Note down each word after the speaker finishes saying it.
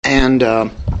And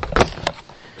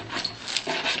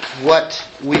what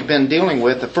we've been dealing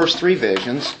with, the first three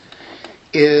visions,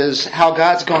 is how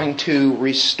God's going to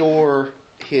restore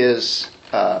His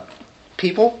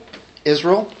people,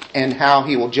 Israel, and how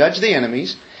He will judge the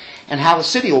enemies, and how the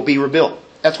city will be rebuilt.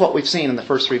 That's what we've seen in the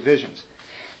first three visions.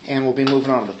 And we'll be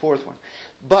moving on to the fourth one.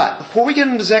 But before we get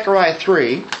into Zechariah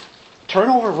 3, turn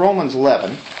over to Romans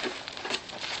 11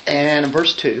 and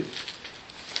verse 2.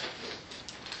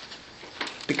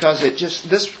 Because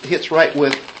this hits right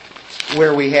with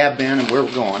where we have been and where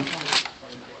we're going.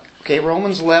 Okay,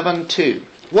 Romans 11:2.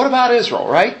 What about Israel,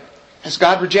 right? Has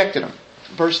God rejected them?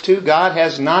 Verse 2, God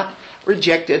has not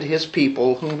rejected His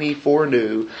people whom He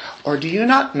foreknew. Or do you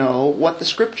not know what the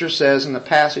Scripture says in the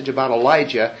passage about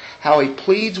Elijah, how he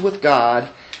pleads with God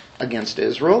against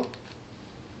Israel?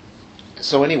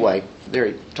 So anyway, there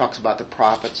he talks about the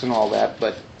prophets and all that,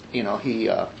 but he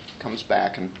comes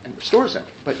back and restores them.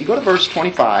 But you go to verse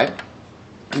 25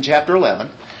 in chapter 11.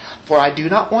 For I do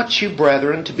not want you,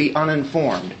 brethren, to be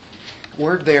uninformed. The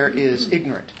word there is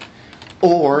ignorant.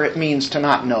 Or it means to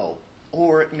not know.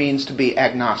 Or it means to be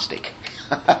agnostic.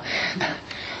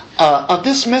 Of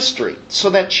this mystery,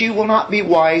 so that you will not be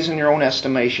wise in your own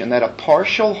estimation, that a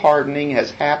partial hardening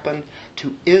has happened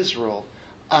to Israel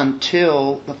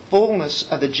until the fullness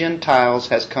of the Gentiles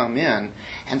has come in.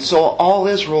 And so all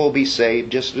Israel will be saved,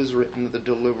 just as written, the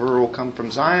deliverer will come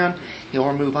from Zion. He'll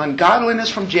remove ungodliness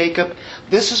from Jacob.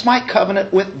 This is my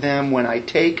covenant with them when I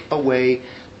take away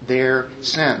their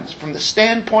sins. From the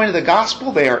standpoint of the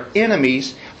gospel, they are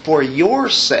enemies for your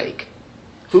sake.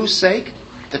 Whose sake?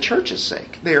 The church's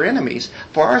sake. They are enemies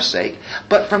for our sake.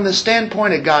 But from the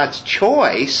standpoint of God's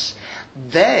choice,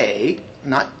 they,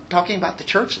 not talking about the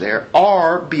church there,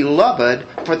 are beloved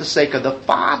for the sake of the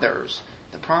fathers,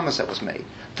 the promise that was made.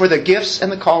 For the gifts and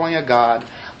the calling of God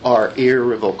are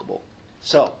irrevocable.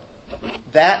 So,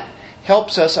 that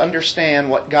helps us understand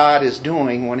what God is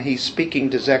doing when He's speaking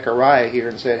to Zechariah here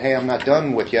and said, hey, I'm not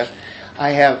done with you. I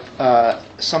have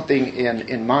something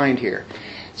in mind here.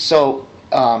 So,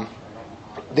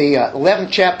 the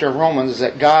 11th chapter of Romans is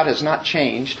that God has not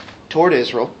changed toward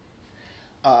Israel.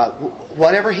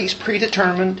 Whatever He's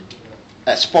predetermined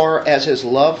as far as His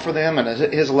love for them and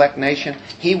His elect nation,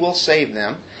 He will save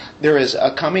them. There is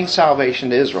a coming salvation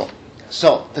to Israel.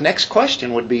 So, the next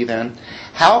question would be then,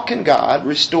 how can God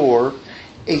restore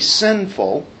a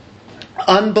sinful,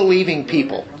 unbelieving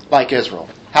people like Israel?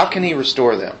 How can He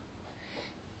restore them?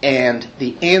 And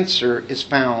the answer is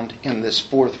found in this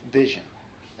fourth vision.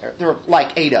 There are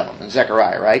like 8 of them in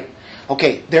Zechariah, right?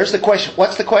 Okay, there's the question.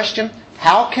 What's the question?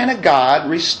 How can a God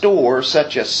restore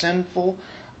such a sinful,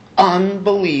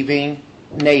 unbelieving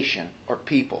nation or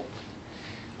people?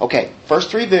 Okay,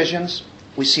 first 3 visions,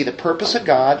 we see the purpose of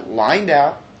God lined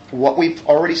out, what we've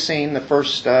already seen the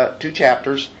first 2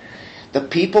 chapters. The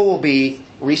people will be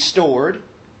restored,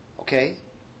 okay?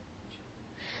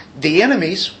 The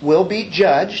enemies will be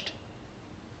judged,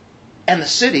 and the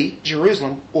city,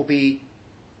 Jerusalem, will be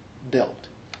built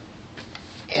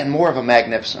in more of a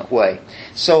magnificent way.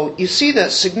 So you see the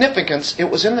significance. It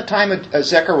was in the time of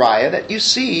Zechariah that you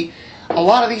see a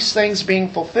lot of these things being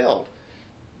fulfilled.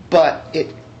 But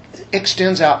it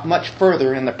extends out much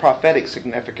further in the prophetic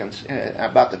significance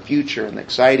about the future and the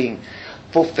exciting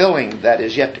fulfilling that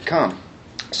is yet to come.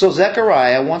 So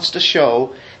Zechariah wants to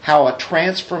show how a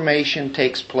transformation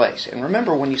takes place. And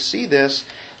remember, when you see this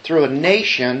through a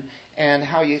nation and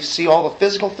how you see all the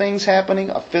physical things happening,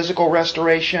 a physical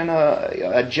restoration,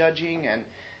 a judging, and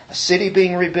a city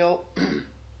being rebuilt,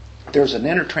 there's an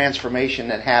inner transformation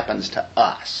that happens to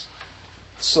us.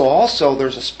 So also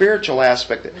there's a spiritual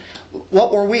aspect.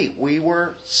 What were we? We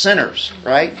were sinners,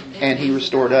 right? And He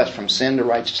restored us from sin to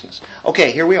righteousness.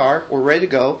 Okay, here we are. We're ready to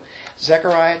go.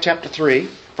 Zechariah chapter 3,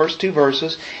 first 2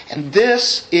 verses. And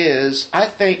this is, I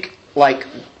think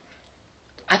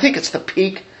it's the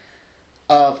peak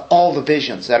of all the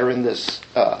visions that are in this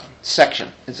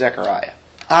section in Zechariah.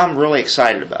 I'm really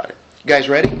excited about it. You guys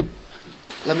ready?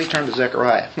 Let me turn to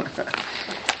Zechariah.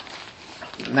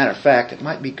 Matter of fact, it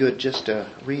might be good just to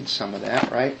read some of that,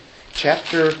 right?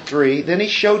 Chapter 3. Then He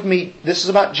showed me, this is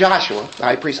about Joshua, the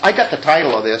high priest. I got the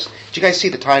title of this. Did you guys see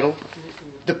the title?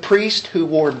 The Priest Who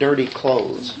Wore Dirty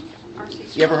Clothes.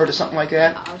 You ever heard of something like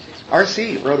that?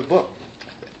 R.C. wrote a book.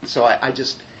 So I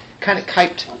just kind of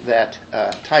kiped that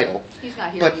title. He's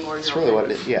not here but anymore. it's really what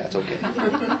it is. Yeah, it's okay.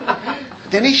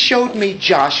 Then He showed me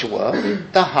Joshua,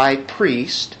 the high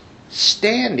priest,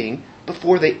 standing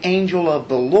before the angel of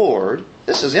the Lord.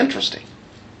 This is interesting.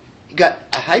 You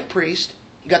got a high priest,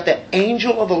 you got the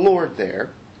angel of the Lord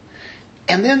there,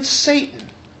 and then Satan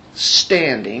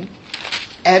standing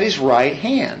at his right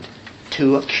hand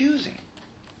to accuse him.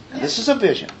 Now, this is a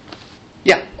vision.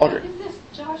 Yeah, Audrey. Is this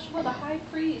Joshua the high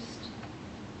priest?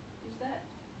 Is that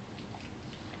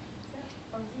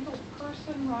a real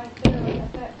person right there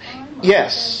at that time?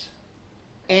 Yes.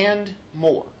 And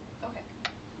more. Okay.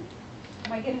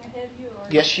 Am I getting ahead of you? Or?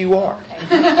 Yes, you are.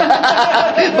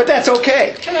 Okay. But that's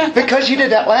okay. Because you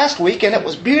did that last week, and it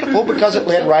was beautiful because it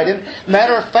led right in.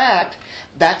 Matter of fact,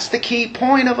 that's the key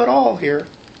point of it all here.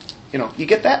 You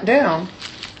get that down,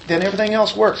 then everything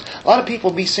else works. A lot of people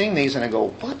be seeing these and they go,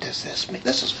 what does this mean?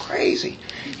 This is crazy.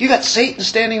 You got Satan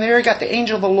standing there, you got the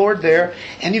angel of the Lord there,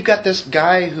 and you've got this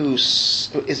guy he's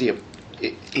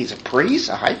a priest,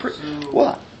 a high priest? So,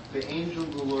 what? The angel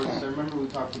of the Lord, so I remember we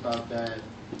talked about that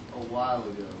a while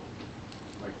ago,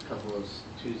 like a couple of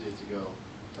Tuesdays ago,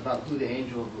 about who the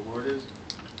angel of the Lord is.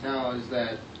 Now, is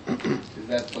that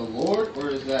the Lord, or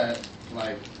is that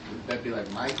would that be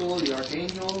like Michael, the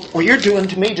archangel? Well, you're doing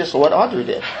to me just what Audrey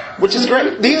did, which is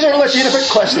great. These are legitimate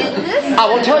questions.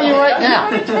 I will tell you right now.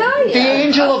 The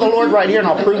angel of the Lord right here, and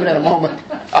I'll prove it in a moment.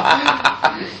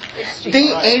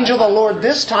 The angel of the Lord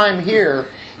this time here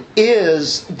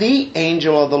is the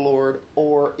angel of the Lord,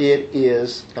 or it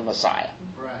is the Messiah.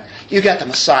 Right. You got the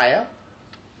Messiah,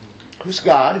 who's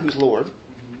God, who's Lord.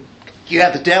 You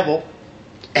have the devil,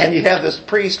 and you have this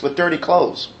priest with dirty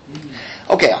clothes.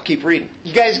 Okay, I'll keep reading.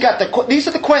 You guys got these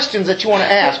are the questions that you want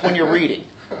to ask when you're reading.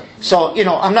 So,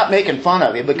 I'm not making fun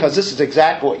of you because this is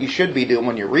exactly what you should be doing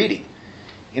when you're reading.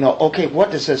 Okay,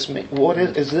 what does this mean? What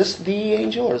is this the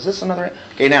angel or is this another?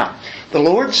 Okay, now, the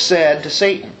Lord said to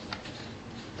Satan,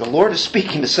 the Lord is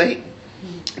speaking to Satan.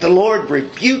 The Lord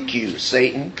rebuke you,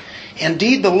 Satan.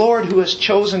 Indeed, the Lord who has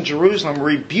chosen Jerusalem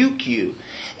rebuke you.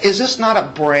 Is this not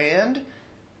a brand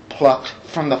plucked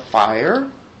from the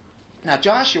fire? Now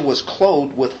Joshua was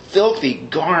clothed with filthy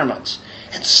garments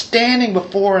and standing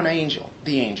before the angel.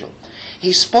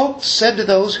 He said to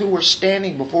those who were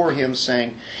standing before him,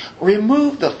 saying,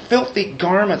 remove the filthy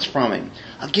garments from him.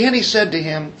 Again he said to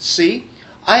him, see,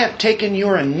 I have taken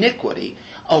your iniquity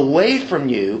away from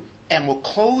you and will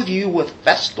clothe you with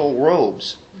festal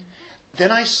robes. Then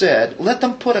I said, let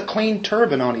them put a clean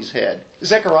turban on his head.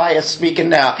 Zechariah is speaking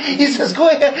now. He says, go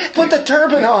ahead, put the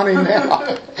turban on him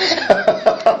now.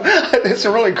 It's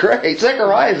really great.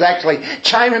 Zechariah is actually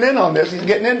chiming in on this. He's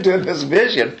getting into this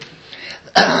vision.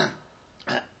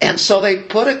 And so they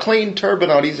put a clean turban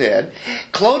on his head,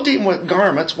 clothed him with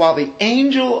garments while the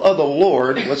angel of the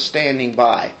Lord was standing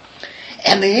by.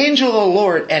 And the angel of the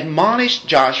Lord admonished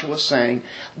Joshua, saying,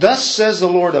 thus says the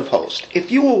Lord of hosts,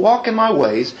 if you will walk in my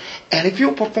ways, and if you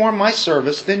will perform my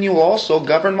service, then you will also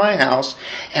govern my house,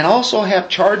 and also have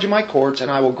charge of my courts, and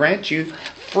I will grant you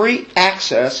free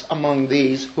access among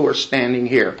these who are standing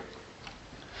here.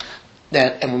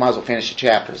 And we might as well finish the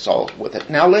chapter. It's all with it.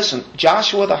 Now listen,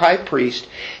 Joshua the high priest,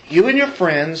 you and your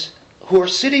friends who are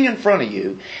sitting in front of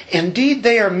you, indeed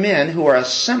they are men who are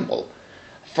assembled.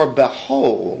 For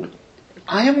behold,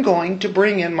 I am going to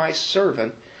bring in my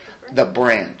servant, the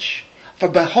branch. For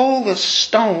behold the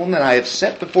stone that I have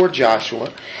set before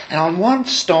Joshua, and on one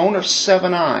stone are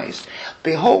 7 eyes.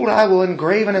 Behold, I will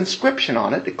engrave an inscription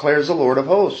on it, declares the Lord of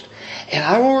hosts. And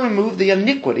I will remove the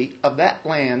iniquity of that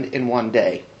land in one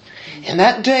day. In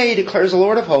that day, declares the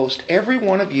Lord of hosts, every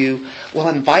one of you will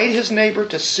invite his neighbor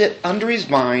to sit under his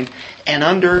vine and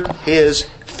under his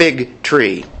fig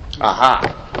tree.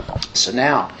 Aha. So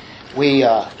now, we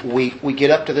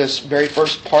get up to this very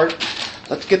first part.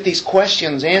 Let's get these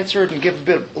questions answered and give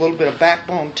a little bit of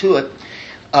backbone to it.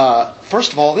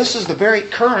 First of all, this is the very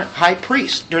current high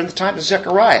priest during the time of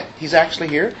Zechariah. He's actually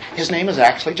here. His name is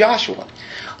actually Joshua.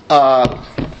 I'm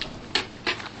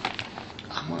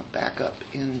going to back up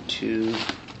into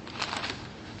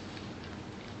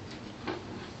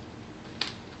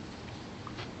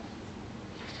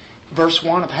verse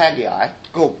 1 of Haggai.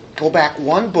 Go back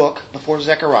one book before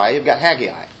Zechariah. You've got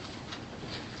Haggai.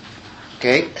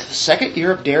 Okay, the second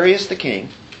year of Darius the king.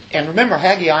 And remember,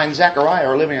 Haggai and Zechariah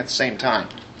are living at the same time.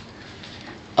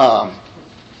 The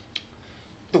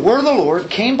word of the Lord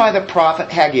came by the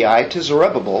prophet Haggai to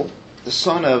Zerubbabel, the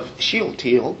son of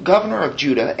Shealtiel, governor of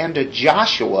Judah, and to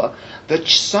Joshua, the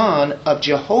son of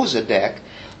Jehozadak,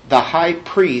 the high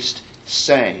priest,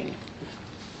 saying.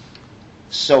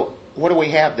 So, what do we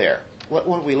have there? What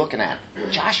are we looking at?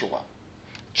 Joshua.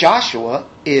 Joshua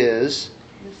he's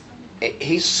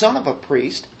son of a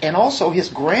priest, and also his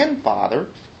grandfather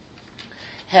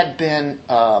had been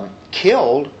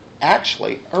killed,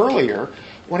 actually, earlier,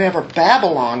 whenever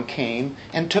Babylon came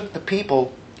and took the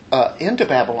people into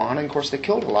Babylon. And of course, they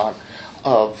killed a lot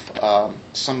of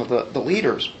some of the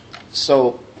leaders.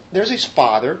 So there's his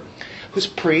father, who's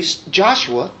priest.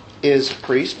 Joshua is a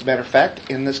priest. As a matter of fact,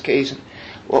 in this case,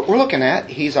 what we're looking at,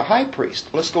 he's a high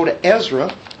priest. Let's go to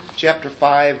Ezra, chapter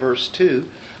 5, verse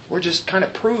 2. We're just kind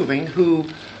of proving who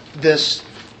this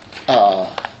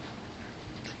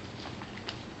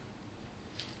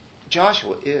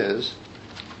Joshua is.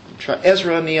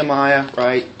 Ezra, Nehemiah,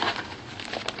 right?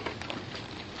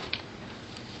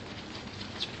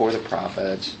 It's before the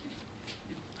prophets.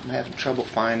 I'm having trouble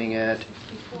finding it.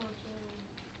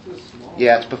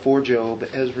 Yeah, it's before Job.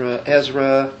 Ezra.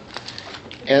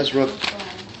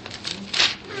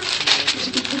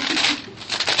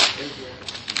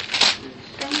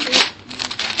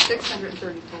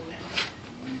 634.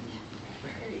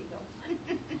 There you go.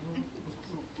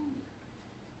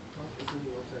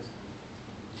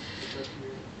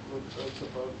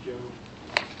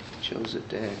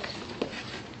 Joseph,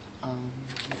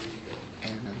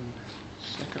 and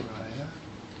Zechariah.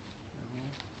 No.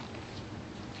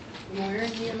 Where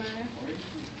in Nehemiah?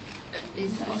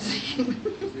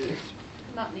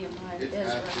 Not Nehemiah.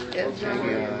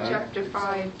 Ezra. Chapter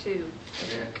 5, 2.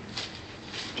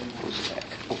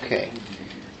 Okay.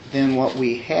 Then what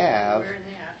we have Where in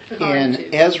that?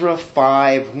 in Ezra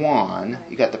 5:1,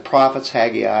 you got the prophets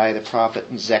Haggai, the prophet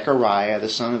Zechariah, the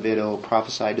son of Iddo,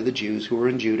 prophesied to the Jews who were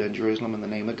in Judah and Jerusalem in the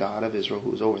name of God of Israel who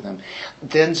was over them.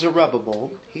 Then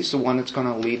Zerubbabel, he's the one that's going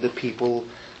to lead the people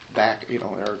back,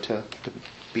 or to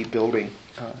be building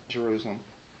Jerusalem.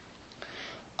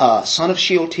 Son of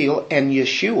Shealtiel, and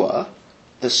Yeshua,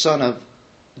 the son of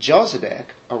Jozadak,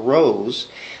 arose.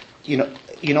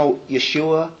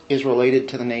 Yeshua is related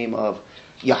to the name of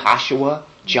Yahashua,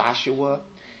 Joshua.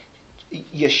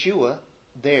 Yeshua,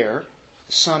 there,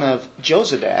 son of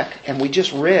Jozadak, and we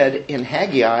just read in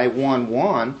Haggai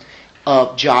 1:1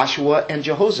 of Joshua and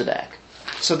Jehozadak.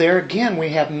 So there again we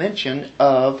have mention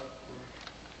of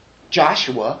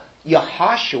Joshua.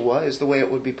 Yahashua is the way it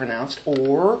would be pronounced,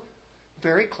 or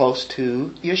very close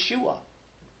to Yeshua.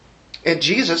 And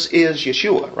Jesus is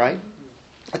Yeshua, right?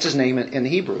 That's his name in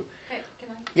Hebrew. Hey,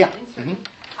 can I Yeah. insert? Mm-hmm.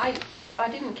 I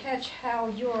didn't catch how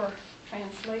your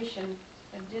translation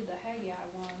did the Haggai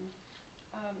one.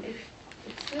 It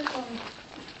says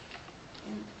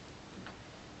in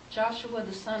Joshua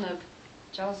the son of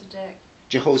Jehozadak,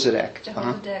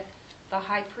 the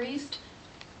high priest.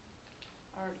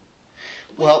 Or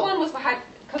which one was the high?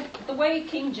 Cause the way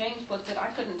King James puts it, I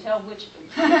couldn't tell which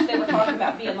they were talking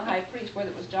about being the high priest, whether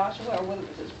it was Joshua or whether it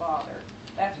was his father.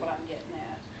 That's what I'm getting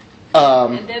at.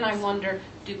 And then I wonder,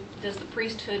 does the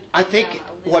priesthood... I think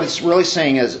what it's really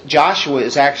saying is Joshua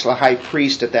is actually a high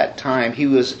priest at that time. He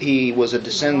was a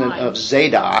descendant of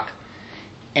Zadok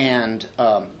and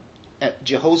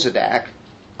Jehozadak.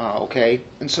 Okay,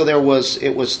 and so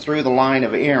it was through the line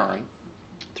of Aaron,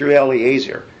 through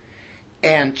Eleazar.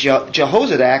 And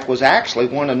Jehozadak was actually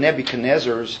one of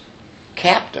Nebuchadnezzar's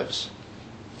captives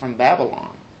from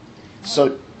Babylon.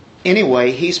 So anyway,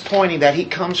 he's pointing that he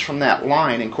comes from that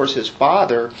line. And of course, his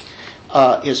father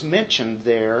is mentioned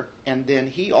there. And then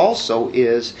he also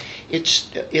is,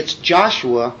 it's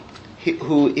Joshua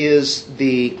who is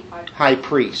the high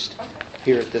priest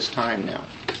here at this time now.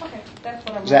 Okay, that's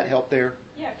what I Does that help there?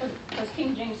 Yeah, because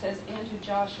King James says, and to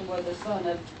Joshua the son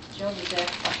of Jozadak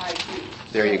the high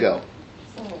priest. There you go.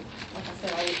 So, like I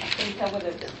said, I couldn't tell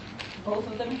whether both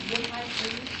of them were high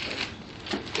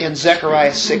priests. In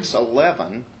Zechariah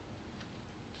 6:11,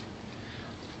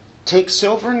 take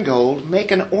silver and gold,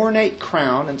 make an ornate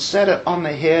crown, and set it on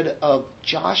the head of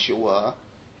Joshua,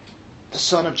 the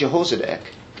son of Jehozadak,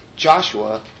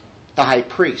 Joshua, the high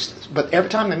priest. But every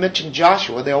time they mention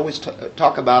Joshua, they always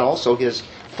talk about also his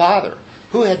father,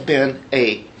 who had been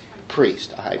a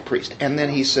priest, a high priest. And then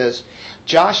he says,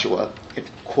 Joshua,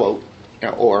 quote,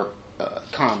 or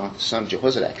comma, son of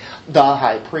Jehozadak, the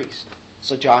high priest.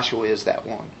 So Joshua is that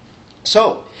one.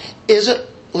 So, is it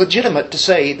legitimate to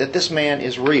say that this man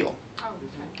is real? Oh,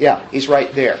 okay. Yeah, he's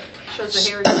right there. Shows the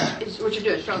heritage. What you're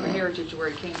doing is showing the heritage of where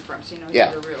he came from, so you know he's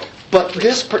Yeah. real. But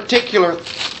this particular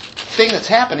thing that's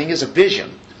happening is a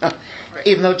vision. Right.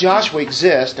 Even though Joshua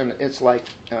exists, and it's like,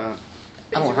 I don't know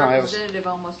It's a how else. representative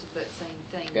almost of that same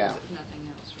thing, Yeah. if nothing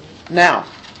else, right? Now,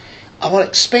 I want to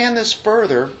expand this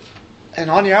further, and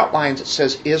on your outlines it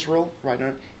says Israel, right?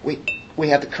 We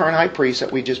have the current high priest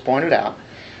that we just pointed out.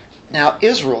 Now,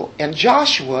 Israel, and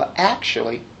Joshua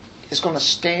actually is going to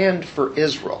stand for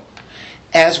Israel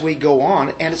as we go on,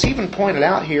 and it's even pointed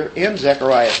out here in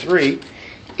Zechariah 3.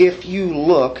 If you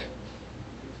look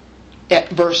at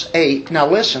verse 8, now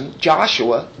listen,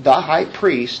 Joshua, the high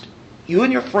priest, you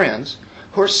and your friends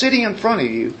who are sitting in front of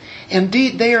you,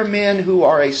 indeed they are men who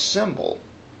are a symbol.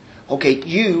 Okay,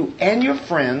 you and your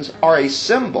friends are a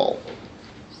symbol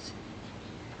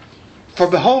For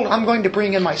behold, I'm going to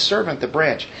bring in my servant, the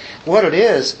branch. What it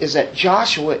is that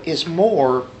Joshua is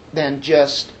more than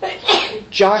just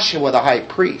Joshua the high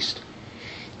priest.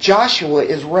 Joshua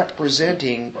is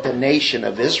representing the nation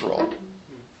of Israel.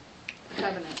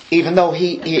 Even though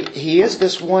he is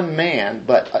this one man,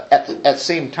 but at the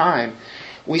same time,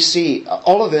 we see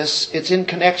all of this, it's in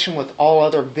connection with all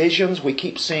other visions. We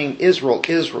keep seeing Israel.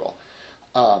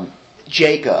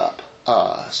 Jacob,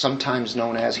 sometimes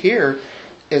known as here,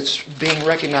 it's being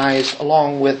recognized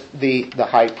along with the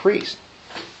high priest.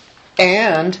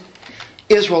 And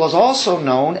Israel is also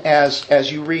known as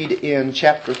you read in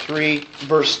chapter 3,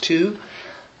 verse 2,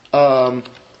 the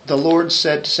Lord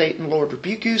said to Satan, Lord,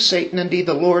 rebuke you, Satan, indeed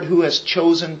the Lord who has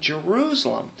chosen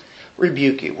Jerusalem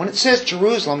rebuke you. When it says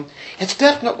Jerusalem, it's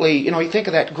definitely, you think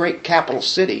of that great capital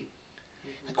city.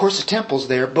 Of course, the temple's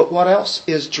there, but what else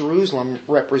is Jerusalem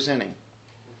representing?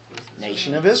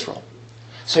 Nation of Israel.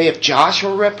 So you have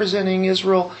Joshua representing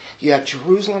Israel, you have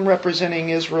Jerusalem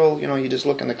representing Israel. You just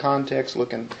look in the context,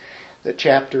 look in the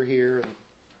chapter here, and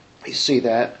you see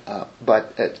that.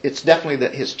 But it's definitely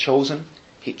that His chosen.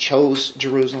 He chose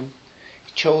Jerusalem.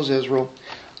 He chose Israel.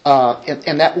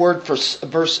 And that word for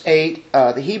verse 8,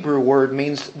 the Hebrew word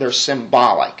means they're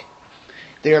symbolic.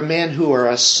 They are men who are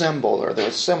a symbol, or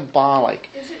they're symbolic.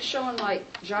 Is it showing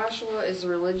like Joshua is the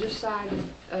religious side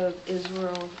of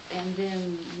Israel, and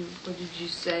then, what did you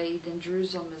say, then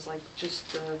Jerusalem is like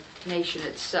just the nation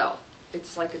itself?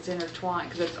 It's like it's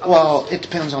intertwined. Well, it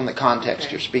depends on the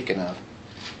context you're speaking of.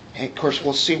 And of course,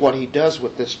 we'll see what he does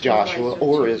with this Joshua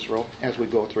or Israel as we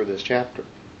go through this chapter.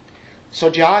 So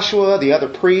Joshua, the other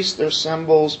priests, they're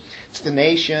symbols. It's the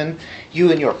nation, you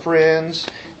and your friends,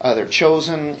 they're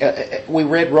chosen. We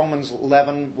read Romans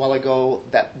 11 a while ago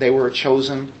that they were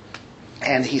chosen.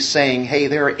 And he's saying, hey,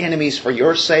 they're enemies for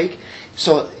your sake.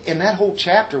 So in that whole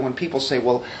chapter, when people say,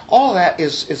 well, all that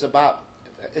is about,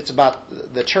 it's about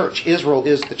the church. Israel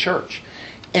is the church.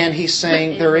 And he's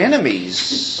saying they're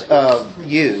enemies of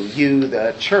you,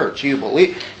 the church, you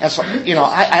believe. And so,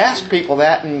 I ask people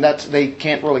that, and they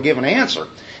can't really give an answer,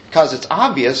 because it's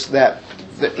obvious that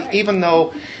even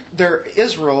though they're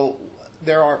Israel,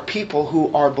 there are people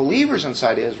who are believers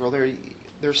inside Israel.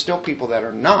 There's still people that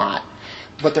are not,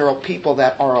 but there are people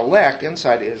that are elect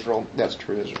inside Israel. That's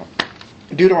true Israel.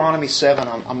 Deuteronomy 7,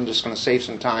 I'm just going to save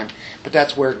some time, but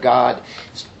that's where God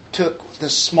took the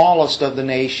smallest of the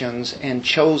nations and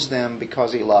chose them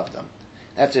because He loved them.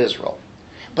 That's Israel.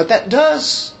 But that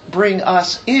does bring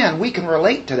us in. We can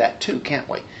relate to that too, can't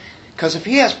we? Because if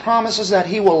He has promises that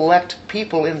He will elect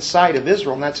people inside of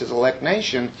Israel, and that's His elect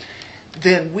nation,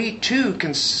 then we too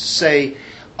can say,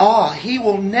 He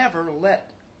will never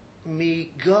let me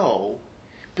go,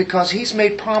 because He's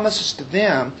made promises to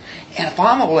them. And if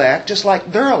I'm elect, just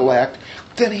like they're elect,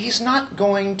 then He's not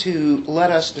going to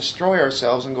let us destroy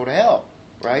ourselves and go to hell,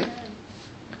 right?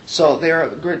 So they're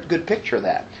a good picture of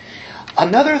that.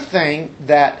 Another thing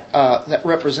that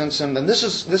represents him, and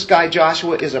this guy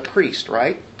Joshua is a priest,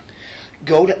 right?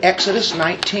 Go to Exodus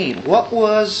 19. What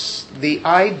was the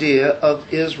idea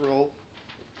of Israel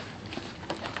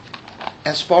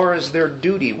as far as their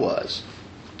duty was?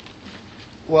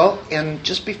 Well, and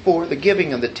just before the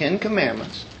giving of the 10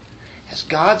 Commandments, as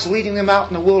God's leading them out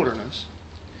in the wilderness,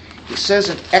 He says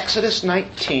in Exodus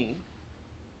 19,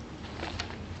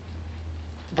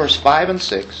 verse 5 and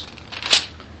 6,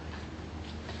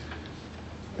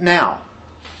 Now,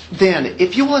 then,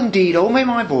 if you will indeed obey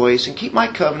my voice and keep my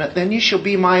covenant, then you shall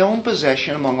be my own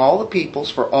possession among all the peoples,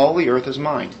 for all the earth is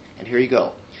mine. And here you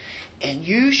go. And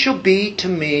you shall be to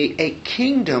me a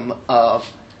kingdom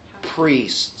of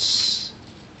priests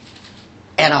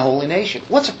and a holy nation.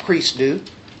 What's a priest do?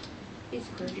 He's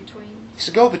go-between. He's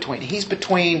a go-between. He's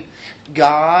between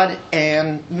God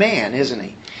and man, isn't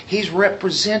he? He's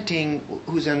representing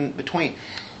who's in between.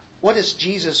 What is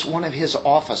Jesus, one of His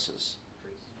offices?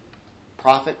 Priest.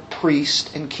 Prophet,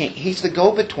 priest, and king. He's the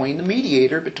go-between, the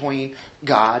mediator between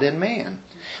God and man.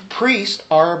 Priests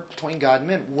are between God and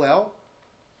men. Well,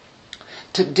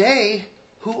 today,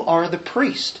 who are the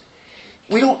priests?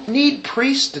 We don't need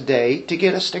priests today to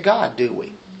get us to God, do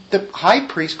we? The high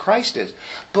priest, Christ, is.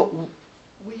 But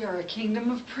we are a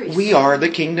kingdom of priests. We are the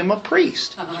kingdom of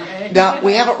priests. Now,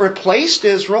 we haven't replaced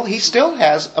Israel. He still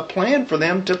has a plan for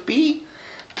them to be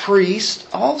priests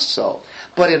also.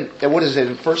 But what is it,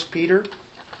 in 1 Peter?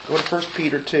 Go to 1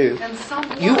 Peter 2. And some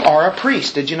you are a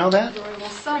priest. Did you know that? Well,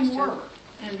 some were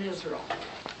in Israel.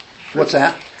 What's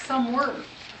that? Some were.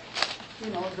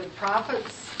 The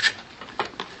prophets.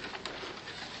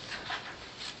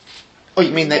 Oh,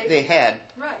 you mean they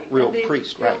had right. real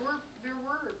priests, right? there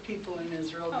were people in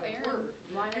Israel that Aaron, were.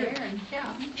 line of Aaron.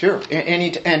 Yeah. Sure.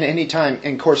 Any time.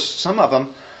 And of course, some of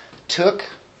them took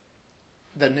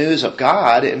the news of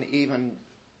God and even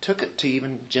took it to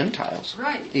even Gentiles.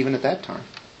 Right. Even at that time.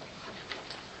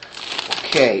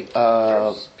 Okay.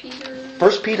 1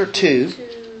 Peter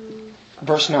 2,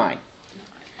 verse 9.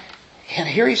 And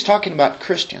here he's talking about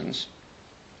Christians.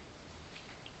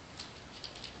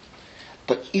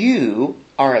 But you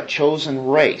are a chosen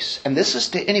race. And this is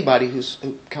to anybody who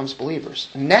becomes believers.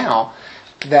 Now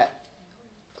that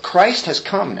Christ has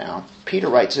come now, Peter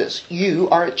writes this. You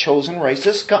are a chosen race.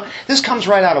 This comes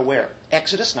right out of where?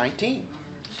 Exodus 19.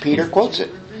 Peter quotes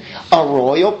it. A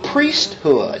royal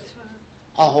priesthood.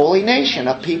 A holy nation.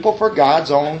 A people for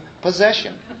God's own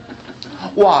possession.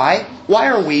 Why? Why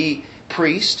are we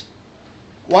priests?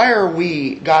 Why are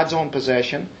we God's own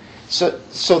possession?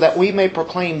 So that we may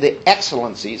proclaim the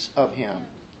excellencies of Him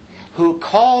who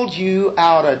called you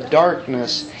out of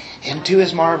darkness into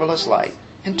His marvelous light.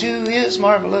 Into His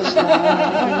marvelous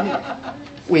light.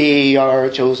 We are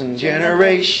a chosen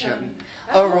generation,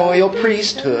 a royal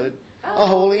priesthood, a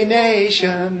holy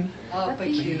nation, a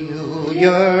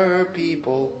peculiar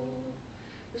people.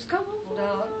 It's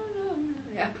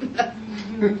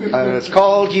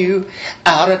called you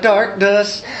out of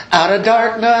darkness, out of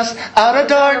darkness, out of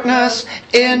darkness,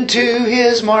 into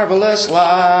His marvelous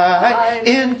light,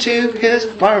 into His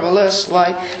marvelous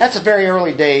light. That's the very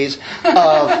early days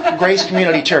of Grace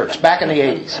Community Church, back in the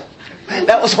 80s.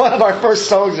 That was one of our first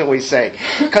songs that we sang.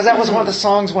 Because that was one of the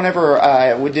songs whenever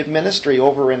we did ministry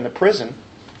over in the prison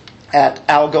at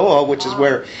Algoa, which is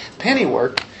where Penny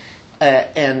worked.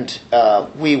 And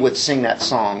we would sing that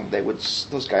song.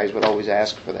 Those guys would always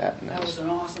ask for that. And That was an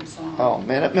awesome song. Oh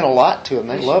man, it meant a lot to them.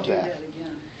 They loved that. Do that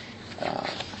again.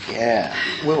 Yeah,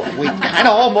 we kind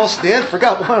of almost did.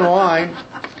 Forgot one line,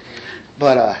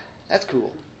 but that's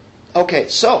cool. Okay,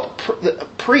 so the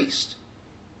priest,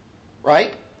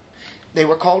 right? They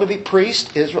were called to be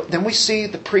priests. Israel. Then we see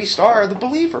the priests are the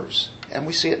believers, and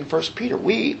we see it in 1 Peter.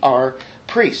 We are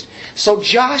priests. So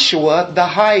Joshua, the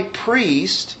high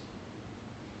priest,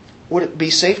 would it be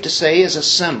safe to say, is a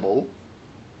symbol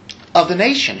of the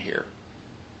nation here?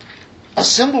 A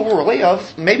symbol really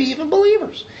of maybe even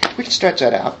believers. We can stretch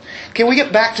that out. Okay, we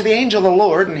get back to the angel of the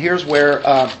Lord, and here's where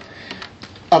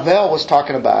Abel was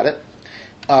talking about it.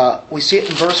 We see it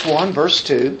in verse 1, verse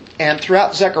 2, and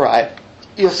throughout Zechariah,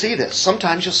 you'll see this.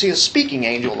 Sometimes you'll see a speaking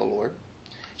angel of the Lord.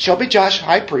 Shall be Joshua,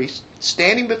 high priest,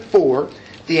 standing before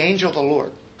the angel of the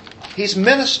Lord. He's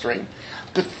ministering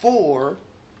before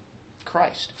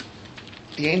Christ.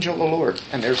 The angel of the Lord.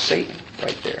 And there's Satan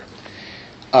right there.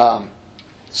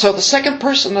 So the second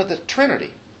person of the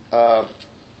Trinity. The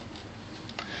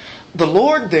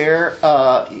Lord there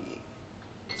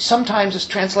sometimes is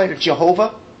translated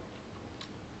Jehovah.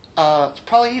 It's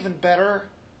probably even better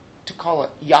to call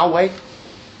it Yahweh.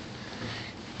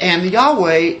 And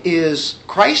Yahweh is,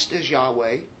 Christ is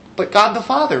Yahweh, but God the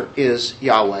Father is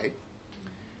Yahweh.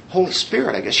 Holy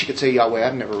Spirit, I guess you could say Yahweh.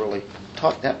 I've never really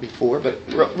taught that before, but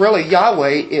really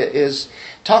Yahweh is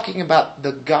talking about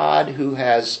the God who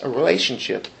has a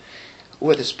relationship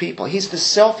with His people. He's the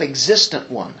self-existent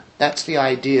one. That's the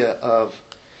idea of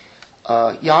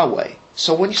Yahweh.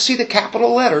 So when you see the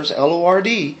capital letters,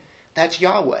 L-O-R-D, that's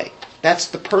Yahweh. That's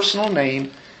the personal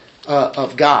name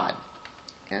of God.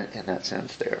 In that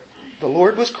sense there. The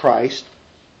Lord was Christ.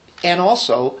 And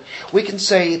also, we can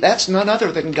say that's none other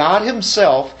than God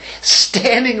Himself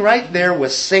standing right there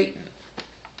with Satan.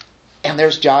 And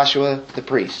there's Joshua the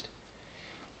priest.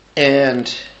 And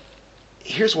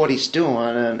here's what he's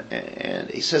doing. And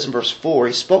he says in verse 4,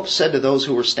 He said to those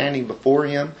who were standing before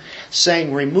Him,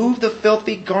 saying, remove the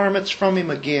filthy garments from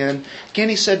him again. Again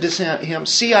he said to him,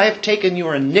 see, I have taken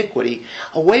your iniquity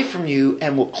away from you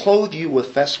and will clothe you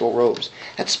with festal robes.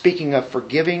 That's speaking of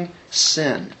forgiving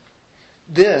sin.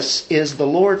 This is the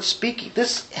Lord speaking.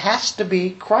 This has to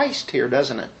be Christ here,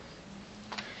 doesn't it?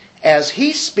 As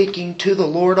He's speaking to the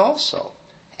Lord also.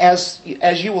 As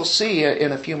you will see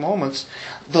in a few moments,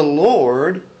 the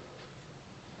Lord,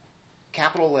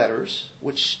 capital letters,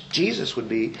 which Jesus would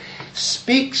be,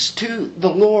 speaks to the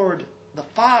Lord the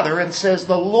Father and says,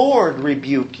 the Lord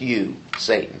rebuke you,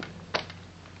 Satan.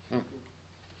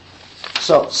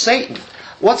 So, Satan.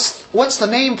 What's the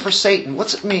name for Satan?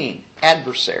 What's it mean?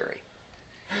 Adversary.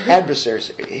 Adversary.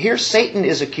 Here Satan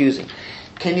is accusing.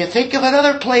 Can you think of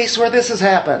another place where this has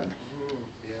happened?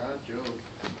 Yeah, Job.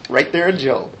 Right there in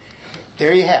Job.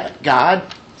 There you have it. God,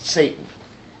 Satan.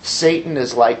 Satan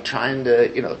is like trying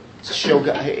to, show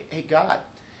God, hey God,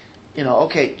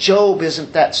 okay, Job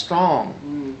isn't that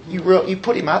strong. You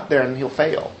put him out there and he'll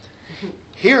fail.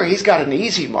 Here he's got an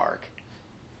easy mark.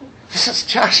 This is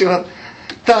Joshua,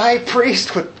 the high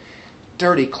priest with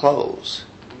dirty clothes.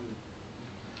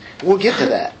 We'll get to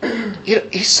that.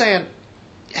 He's saying,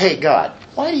 hey God,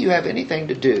 why do you have anything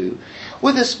to do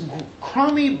with this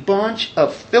crummy bunch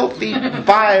of filthy,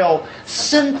 vile,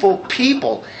 sinful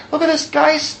people? Look at this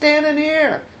guy standing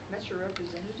here. That's your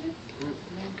representative?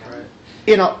 Right.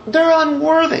 They're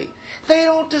unworthy. They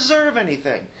don't deserve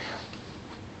anything.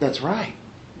 That's right.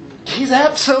 He's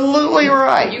absolutely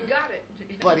right. You got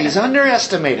it. But he's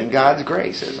underestimating God's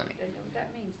grace, isn't he? Doesn't know what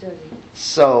that means, does he?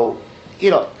 So,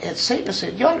 and Satan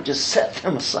said, you ought to just set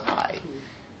them aside.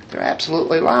 They're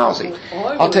absolutely lousy.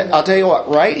 I'll tell you what,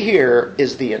 right here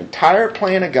is the entire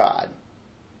plan of God.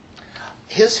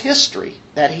 His history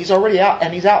that he's already out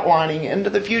and he's outlining into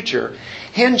the future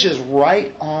hinges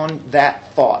right on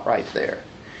that thought right there.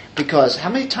 Because how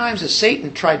many times has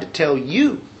Satan tried to tell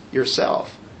you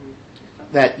yourself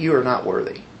that you are not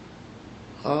worthy?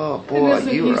 Oh boy,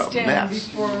 you are a mess.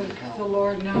 Before the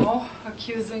Lord now,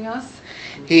 accusing us.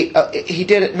 He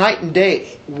did it night and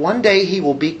day. One day he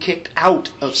will be kicked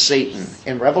out of Satan.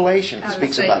 In Revelation, it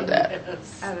speaks about that.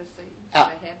 Out of Satan? Out,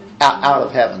 Out of heaven? out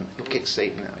of heaven. He'll kick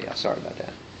Satan out. Yeah, sorry about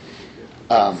that.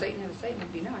 Satan out of Satan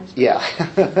would be nice.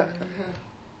 Yeah.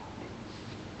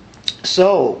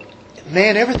 So,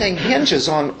 man, everything hinges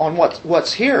on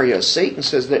what's here. Satan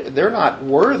says that they're not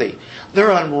worthy.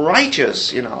 They're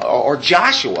unrighteous, or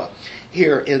Joshua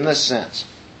here in this sense.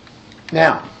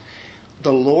 Now,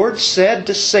 the Lord said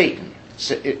to Satan,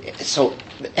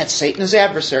 and Satan is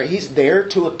adversary, he's there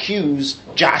to accuse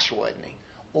Joshua, isn't he?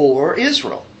 Or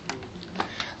Israel.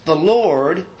 The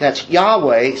Lord, that's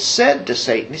Yahweh, said to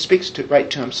Satan, he speaks right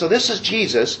to him. So this is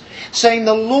Jesus saying,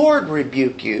 the Lord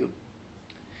rebuke you.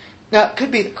 Now, it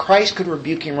could be that Christ could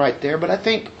rebuke him right there, but I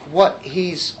think what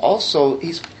he's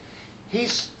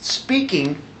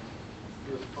speaking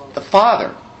the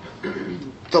Father.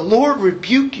 The Lord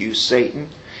rebuke you, Satan.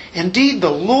 Indeed,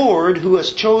 the Lord who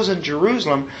has chosen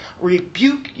Jerusalem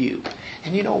rebuke you.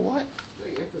 And you know what?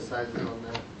 He emphasizes on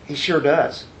that. He sure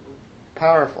does.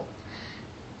 Powerful.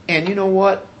 And you know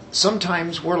what?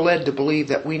 Sometimes we're led to believe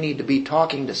that we need to be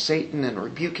talking to Satan and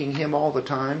rebuking him all the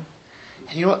time.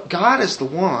 And you know what? God is the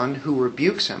one who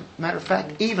rebukes him. Matter of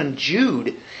fact, even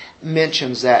Jude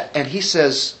mentions that, and he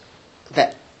says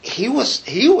that he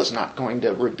was not going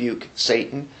to rebuke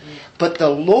Satan, but the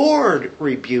Lord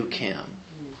rebuke him.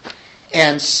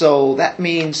 And so that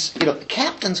means, the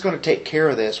captain's going to take care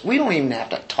of this. We don't even have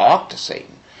to talk to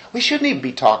Satan. We shouldn't even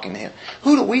be talking to him.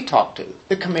 Who do we talk to?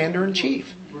 The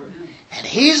commander-in-chief. And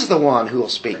he's the one who will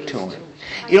speak to him.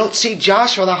 You don't see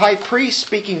Joshua, the high priest,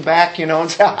 speaking back,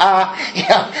 and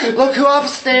say, look who I'm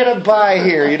standing by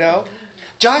here,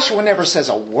 Joshua never says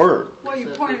a word. Well, you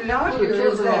pointed out here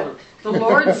is that the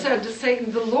Lord said to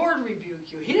Satan, the Lord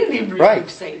rebuke you. He didn't even rebuke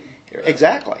Satan.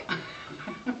 Exactly.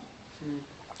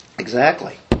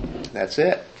 Exactly. That's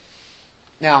it.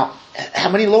 Now, how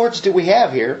many lords do we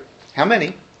have here? How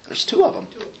many? There's two of them.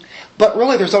 But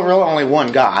really, there's only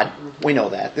one God. We know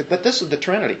that. But this is the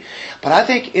Trinity. But I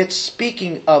think it's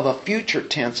speaking of a future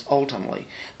tense ultimately.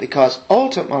 Because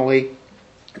ultimately,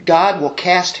 God will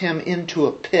cast him into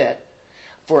a pit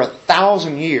for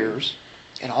 1,000 years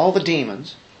and all the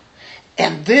demons.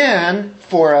 And then,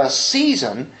 for a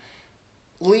season,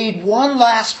 lead one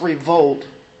last revolt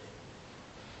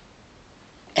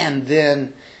and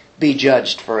then be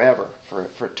judged forever,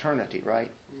 for eternity,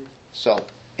 right? So,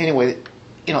 anyway,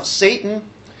 Satan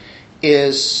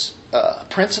is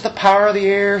prince of the power of the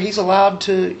air. He's allowed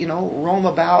to, roam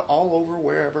about all over,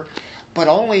 wherever, but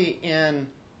only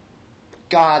in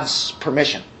God's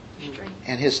permission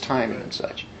and his timing and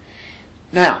such.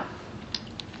 Now,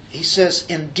 he says,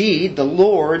 indeed, the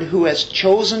Lord who has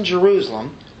chosen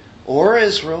Jerusalem, or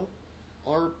Israel,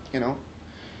 or,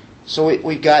 so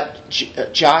we've got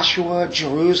Joshua,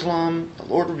 Jerusalem, the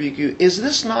Lord rebuke you. Is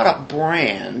this not a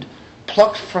brand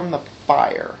plucked from the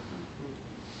fire?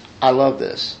 I love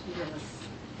this. Yes.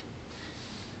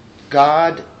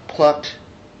 God plucked,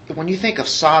 when you think of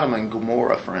Sodom and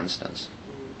Gomorrah, for instance,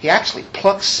 he actually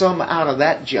plucked some out of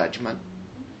that judgment.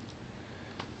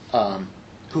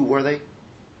 Who were they?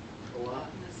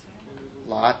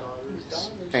 Lot,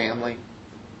 his family.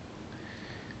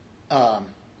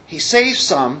 He saved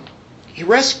some. He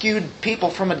rescued people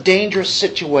from a dangerous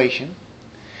situation.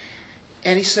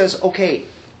 And he says, okay,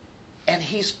 and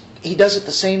he does it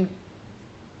the same,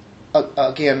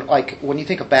 again, like when you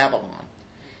think of Babylon.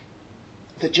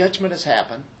 The judgment has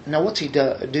happened. Now what's he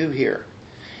do here?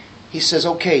 He says,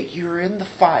 okay, you're in the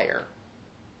fire.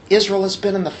 Israel has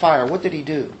been in the fire. What did he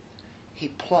do? He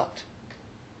plucked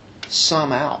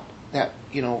some out that,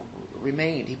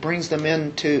 remained. He brings them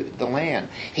into the land.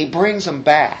 He brings them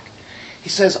back. He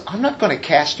says, I'm not going to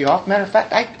cast you off. Matter of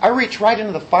fact, I reach right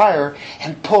into the fire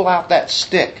and pull out that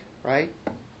stick, right?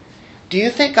 Do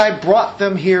you think I brought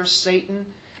them here,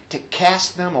 Satan, to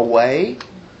cast them away?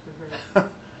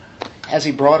 As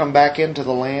he brought them back into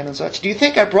the land and such. Do you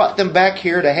think I brought them back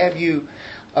here to have you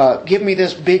give me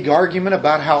this big argument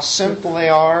about how sinful they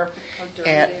are?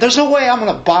 And there's no way I'm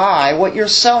going to buy what you're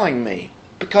selling me,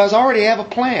 because I already have a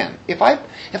plan. If I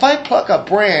pluck a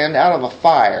brand out of a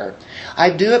fire, I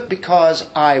do it because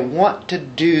I want to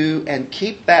do and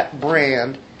keep that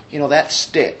brand, that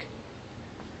stick.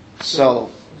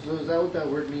 So is that what that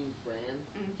word means, brand?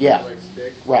 Yeah. Like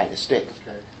stick? Right, a stick.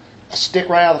 Okay. A stick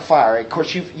right out of the fire. Of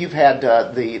course, you've had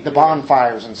the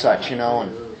bonfires and such,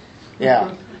 and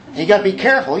yeah. You got to be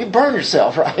careful. You burn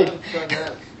yourself, right?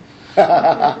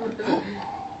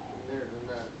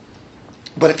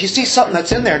 But if you see something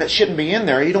that's in there that shouldn't be in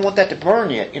there, you don't want that to burn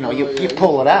you. You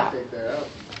pull it out.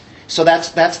 So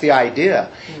that's the idea.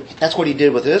 That's what he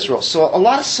did with Israel. So a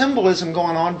lot of symbolism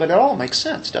going on, but it all makes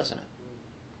sense, doesn't it?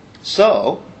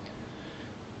 So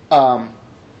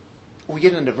we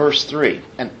get into verse 3,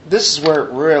 and this is where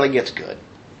it really gets good.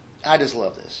 I just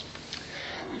love this.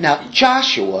 Now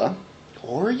Joshua,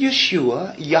 or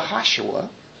Yahashua,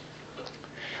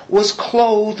 was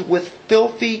clothed with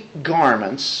filthy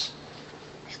garments,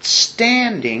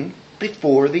 standing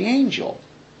before the angel.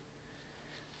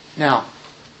 Now,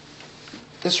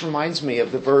 this reminds me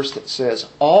of the verse that says,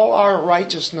 all our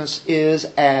righteousness is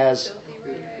as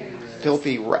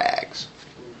filthy rags.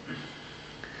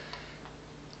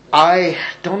 I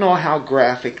don't know how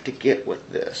graphic to get with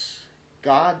this.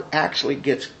 God actually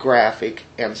gets graphic,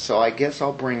 and so I guess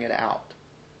I'll bring it out.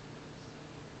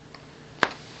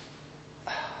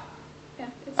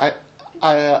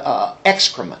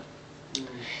 Excrement.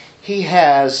 He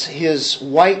has his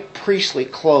white priestly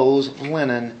clothes of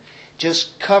linen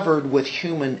just covered with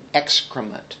human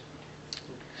excrement.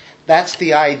 That's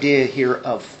the idea here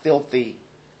of filthy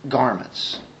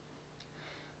garments.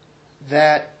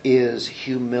 That is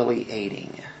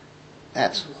humiliating.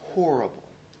 That's horrible.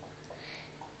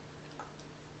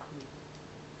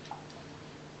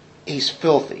 He's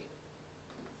filthy.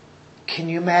 Can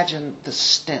you imagine the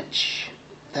stench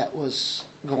that was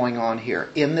going on here?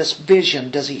 In this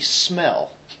vision, does he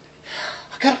smell?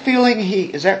 I got a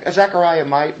feeling Zechariah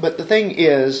might, but the thing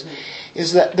is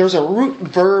that there's a root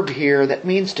verb here that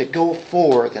means to go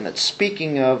forth, and it's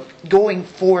speaking of going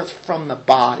forth from the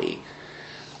body.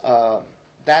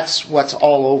 That's what's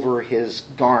all over his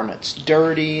garments.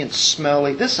 Dirty and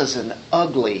smelly. This is an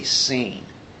ugly scene.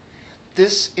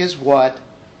 This is what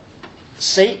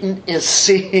Satan is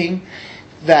seeing,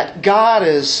 that God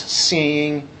is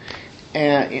seeing.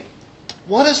 And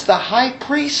what is the high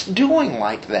priest doing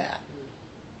like that?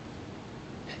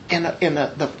 You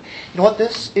know what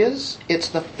this is? It's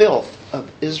the filth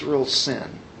of Israel's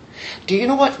sin. Do you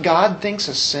know what God thinks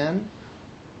is sin?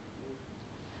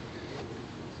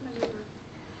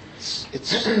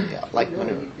 It's like when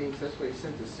he thinks that's why he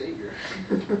sent the Savior.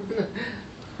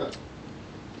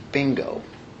 Bingo.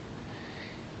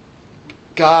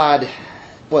 God,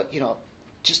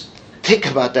 just think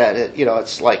about that.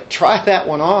 It's like, try that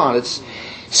one on. It's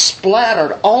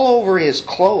splattered all over his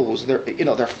clothes.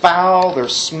 They're foul, they're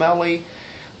smelly.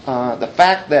 The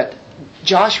fact that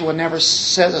Joshua never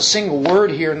says a single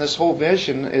word here in this whole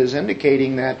vision is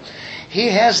indicating that he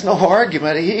has no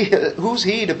argument. Who's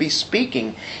he to be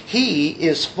speaking? He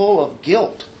is full of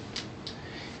guilt.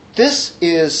 This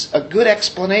is a good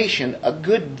explanation, a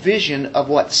good vision of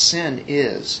what sin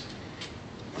is.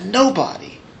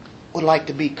 Nobody would like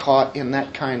to be caught in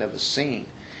that kind of a scene.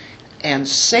 And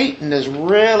Satan is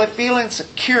really feeling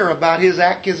secure about his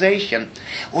accusation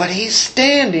when he's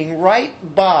standing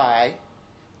right by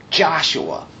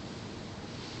Joshua.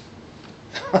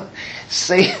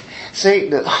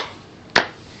 Satan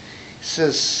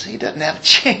says he doesn't have a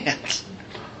chance.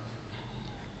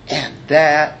 And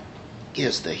that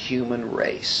is the human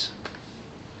race.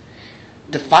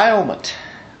 Defilement.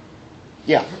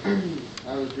 Yeah.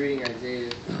 I was reading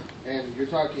Isaiah, and you're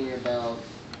talking about,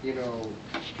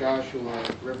 Joshua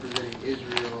representing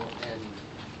Israel and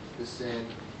the sin.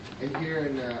 And here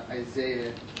in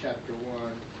Isaiah chapter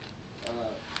 1,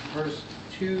 verse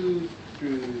 2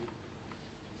 through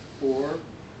 4,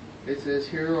 it says,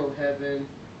 "Hear, O heaven,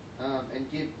 and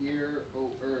give ear,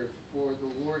 O earth, for the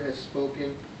Lord has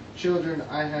spoken. Children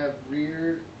I have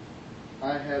reared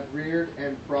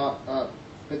and brought up,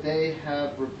 but they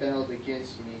have rebelled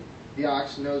against me. The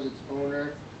ox knows its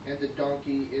owner, and the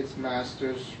donkey its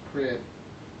master's crib.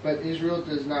 But Israel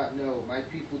does not know. My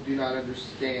people do not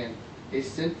understand. A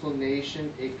sinful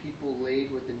nation, a people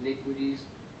laid with iniquities,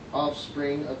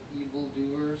 offspring of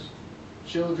evildoers.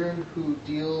 children who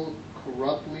deal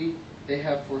corruptly. They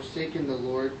have forsaken the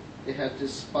Lord. They have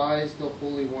despised the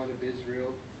Holy One of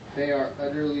Israel. They are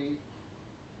utterly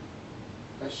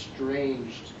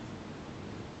estranged.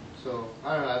 So,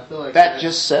 I don't know, I feel like That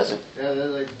just says it. Yeah, that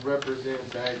like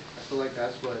represents that. I feel like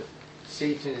that's what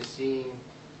Satan is seeing,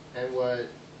 and what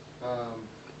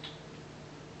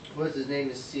what's his name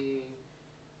is seeing,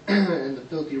 and the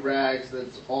filthy rags.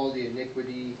 That's all the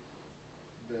iniquity,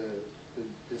 the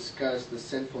disgust, the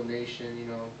sinful nation. You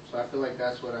know. So I feel like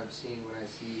that's what I'm seeing when I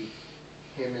see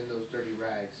him in those dirty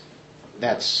rags.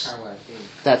 That's kind of what I think.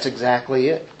 That's exactly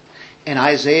it. And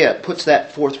Isaiah puts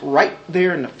that forth right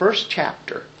there in the first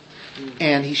chapter.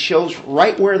 And he shows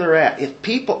right where they're at. If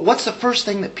people, what's the first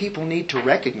thing that people need to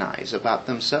recognize about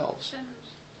themselves? Sinners.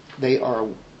 They are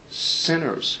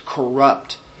sinners,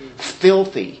 corrupt,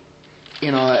 filthy.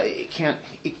 That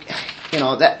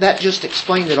just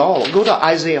explained it all. Go to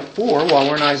Isaiah 4 while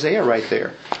we're in Isaiah right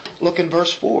there. Look in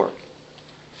verse 4.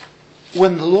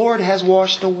 When the Lord has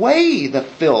washed away the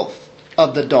filth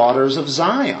of the daughters of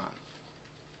Zion,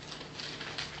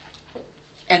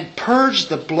 and purged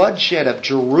the bloodshed of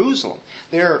Jerusalem.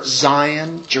 There,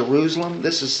 Zion, Jerusalem,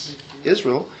 this is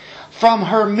Israel. From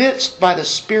her midst by the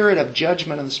spirit of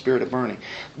judgment and the spirit of burning.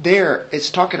 There,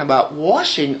 it's talking about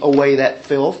washing away that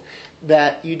filth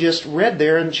that you just read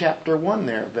there in chapter 1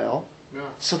 there, Vel.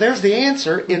 Yeah. So there's the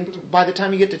answer. By the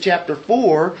time you get to chapter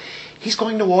 4, he's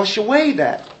going to wash away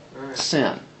that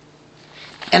sin.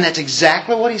 And that's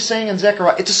exactly what he's saying in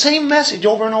Zechariah. It's the same message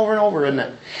over and over and over, isn't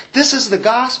it? This is the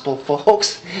gospel,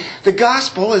 folks. The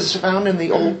gospel is found in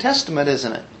the Old Testament,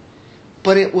 isn't it?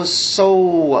 But it was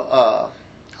so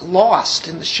lost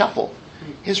in the shuffle.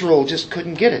 Israel just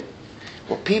couldn't get it.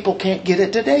 Well, people can't get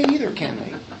it today either, can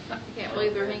they? You can't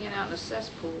believe they're hanging out in a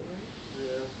cesspool, right?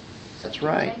 Yeah. That's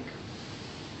right.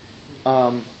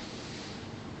 But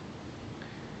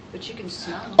you can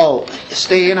smell. Oh,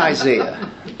 stay in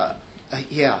Isaiah.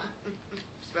 Yeah.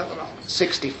 Spell it all.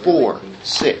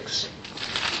 64:6.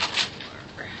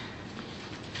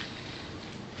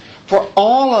 For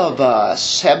all of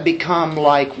us have become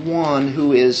like one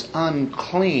who is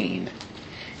unclean,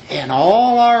 and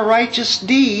all our righteous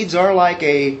deeds are like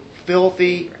a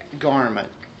filthy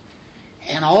garment.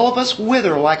 And all of us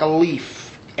wither like a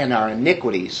leaf, and our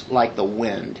iniquities like the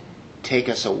wind take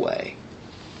us away.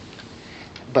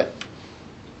 But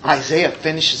Isaiah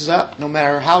finishes up, no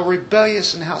matter how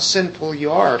rebellious and how sinful you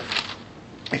are,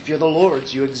 if you're the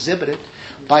Lord's, you exhibit it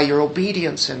by your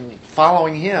obedience and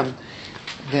following Him,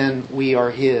 then we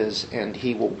are His and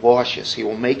He will wash us. He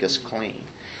will make us clean.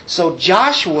 So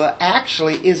Joshua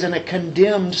actually is in a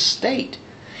condemned state.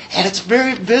 And it's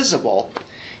very visible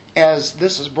as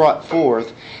this is brought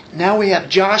forth. Now we have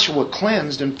Joshua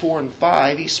cleansed in 4 and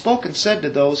 5. He spoke and said to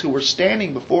those who were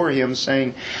standing before him,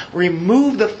 saying,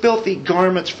 remove the filthy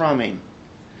garments from him.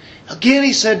 Again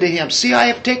he said to him, see, I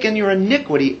have taken your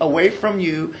iniquity away from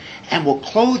you and will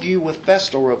clothe you with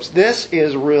festal robes. This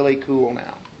is really cool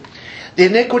now. The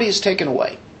iniquity is taken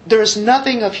away. There is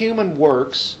nothing of human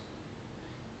works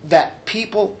that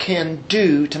people can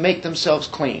do to make themselves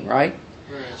clean, right?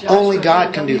 Only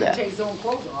God can do that. Take his own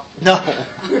clothes off. No.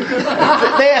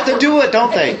 They have to do it,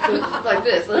 don't they? Like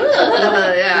this.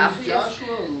 Yeah. Is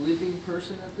Joshua a living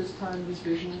person at this time these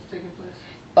visions taking place?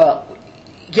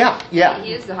 Yeah.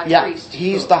 He is the high priest.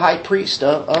 He's the high priest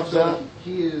of the...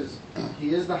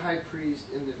 He is the high priest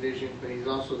in the vision, but he's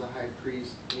also the high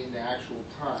priest in the actual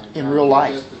time. In real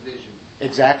life. Just the vision.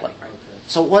 Exactly. Okay.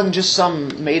 So it wasn't just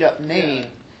some made-up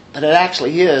name, but it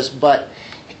actually is. But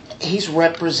he's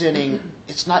representing,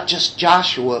 it's not just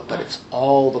Joshua, but it's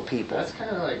all the people. That's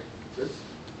kind of like, that's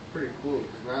pretty cool.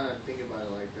 Because now that I think about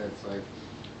it like that, it's like,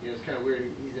 it's kind of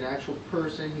weird. He's an actual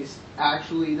person. He's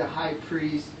actually the high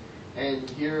priest. And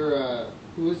here,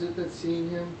 who is it that's seeing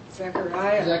him?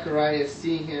 Zechariah. Zechariah is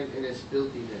seeing him in his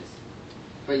filthiness.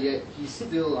 But yet, he's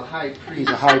still a high priest. He's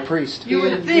a high priest. You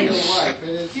would think.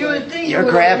 You would think You're you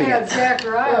would grabbing have it. had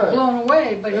Zechariah blown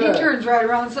away, but he turns right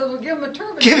around and says, well, give him a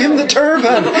turban. Give him the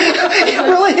turban.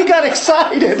 Really, he got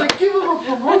excited. It's like, give him a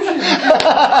promotion.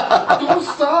 Don't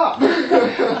stop.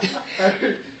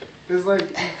 It's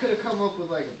like, he could have come up with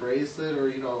like a bracelet or,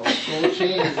 a gold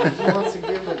chain. He wants to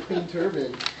give him a clean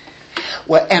turban.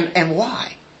 Well, and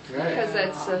why? Right. Because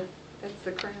that's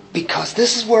the crown. Because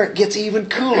this is where it gets even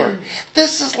cooler.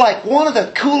 This is like one of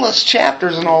the coolest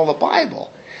chapters in all the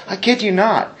Bible. I kid you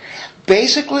not.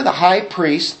 Basically, the high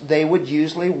priest, they would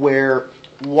usually wear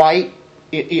white,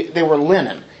 they were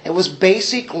linen. It was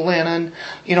basic linen,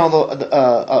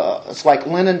 it's like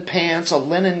linen pants, a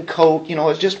linen coat, it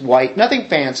was just white, nothing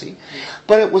fancy.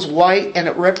 But it was white and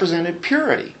it represented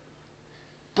purity.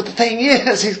 But the thing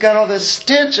is, he's got all this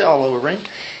stench all over him.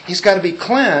 He's got to be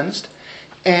cleansed.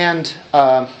 And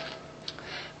I'll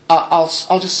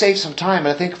just save some time.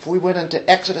 But I think if we went into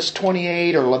Exodus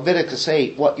 28 or Leviticus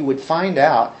 8, what you would find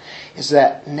out is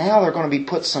that now they're going to be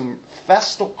put some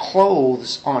festal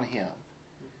clothes on him.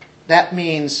 That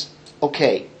means,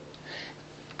 okay,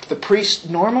 the priest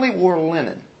normally wore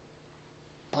linen.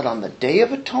 But on the Day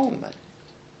of Atonement,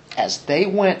 as they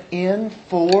went in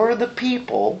for the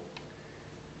people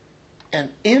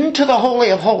and into the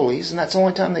Holy of Holies, and that's the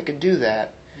only time they could do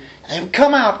that, and they would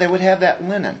come out, they would have that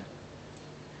linen.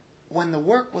 When the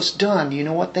work was done, you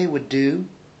know what they would do?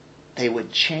 They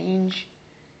would change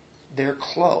their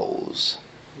clothes.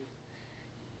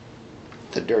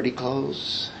 The dirty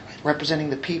clothes, representing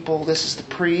the people. This is the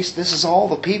priest. This is all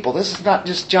the people. This is not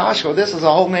just Joshua. This is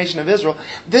the whole nation of Israel.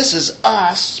 This is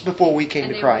us before we came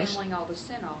to Christ. And they were handling all the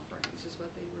sin offerings is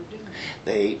what they were doing.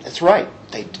 That's right.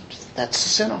 That's the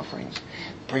sin offerings.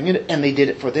 Bring it, and they did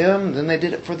it for them. Then they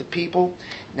did it for the people.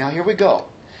 Now here we go.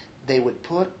 They would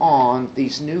put on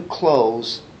these new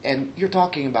clothes, and you're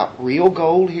talking about real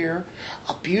gold here,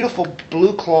 a beautiful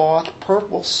blue cloth,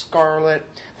 purple scarlet,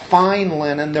 fine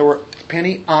linen. There were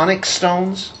penny onyx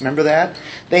stones. Remember that?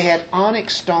 They had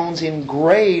onyx stones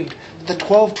engraved, the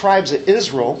 12 tribes of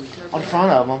Israel on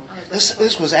front of them.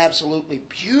 This was absolutely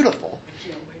beautiful. I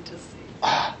can't wait to see.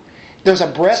 There's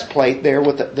a breastplate there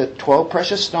with the 12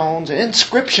 precious stones and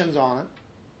inscriptions on it.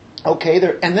 Okay,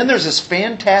 and then there's this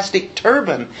fantastic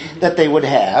turban that they would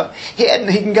have. He hadn't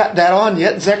even got that on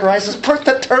yet. And Zechariah says, put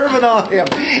the turban on him.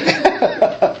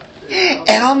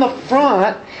 And on the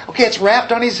front, okay, it's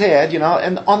wrapped on his head,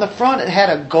 and on the front it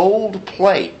had a gold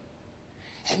plate.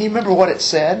 And you remember what it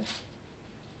said?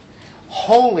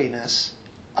 Holiness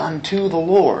unto the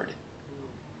Lord.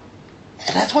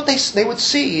 And that's what they would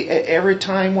see every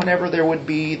time whenever there would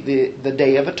be the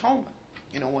Day of Atonement,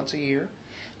 once a year.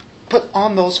 Put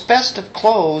on those festive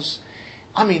clothes.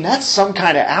 I mean, that's some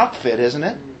kind of outfit, isn't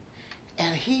it?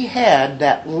 And he had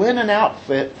that linen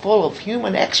outfit full of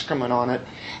human excrement on it.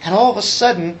 And all of a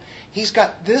sudden, he's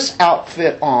got this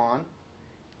outfit on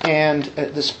and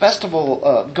this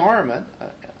festival garment.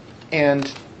 And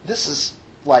this is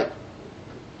like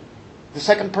the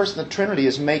second person of the Trinity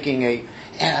is making an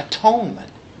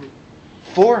atonement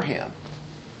for him.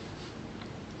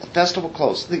 The festival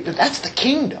clothes. That's the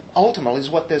kingdom, ultimately,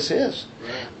 is what this is.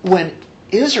 When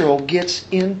Israel gets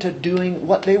into doing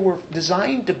what they were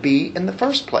designed to be in the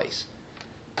first place.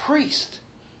 Priest.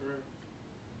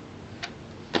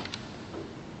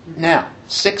 Now,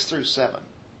 6 through 7.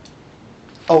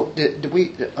 Oh, did we...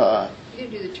 You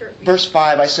didn't do the turban. Verse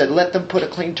 5, I said, let them put a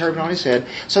clean turban on his head.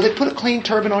 So they put a clean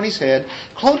turban on his head,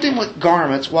 clothed him with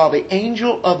garments, while the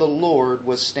angel of the Lord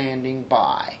was standing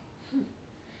by.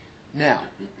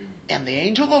 Now, and the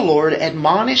angel of the Lord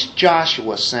admonished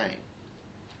Joshua, saying,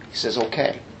 he says,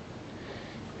 okay,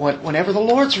 whenever the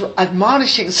Lord's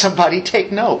admonishing somebody,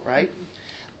 take note, right?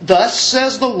 Thus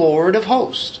says the Lord of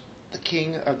hosts, the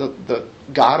King, or the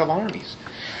God of armies,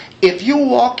 if you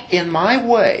walk in my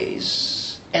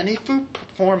ways, and if you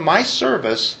perform my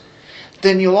service,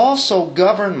 then you'll also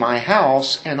govern my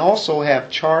house and also have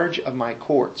charge of my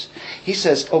courts. He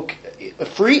says, okay,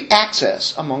 free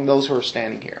access among those who are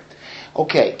standing here.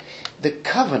 Okay, the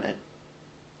covenant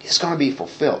is going to be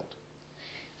fulfilled.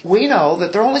 We know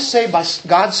that they're only saved by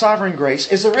God's sovereign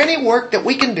grace. Is there any work that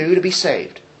we can do to be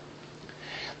saved?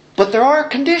 But there are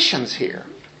conditions here.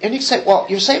 And you say, well,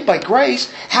 you're saved by grace.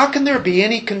 How can there be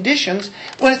any conditions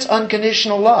when it's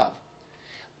unconditional love?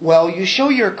 Well, you show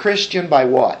you're a Christian by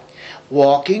what?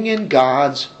 Walking in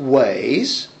God's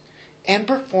ways and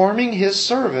performing His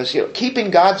service.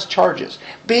 Keeping God's charges.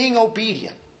 Being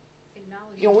obedient.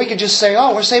 We could just say,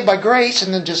 oh, we're saved by grace,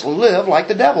 and then just live like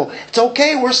the devil. It's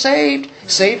okay, we're saved.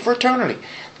 Saved for eternity.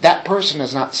 That person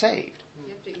is not saved.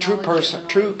 True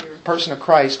person of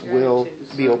Christ will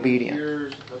be obedient.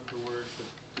 Hearers of the word,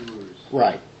 but doers.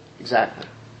 Right, exactly.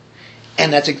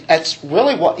 And that's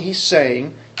really what he's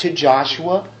saying to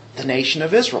Joshua, the nation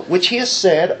of Israel, which he has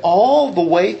said all the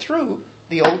way through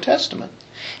the Old Testament.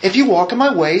 If you walk in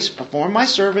my ways, perform my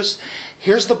service,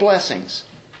 here's the blessings.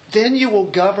 Then you will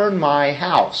govern my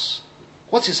house.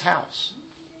 What's his house?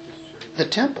 The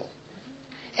temple.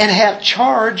 And have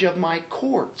charge of my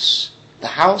courts. The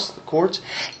house, the courts.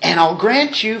 And I'll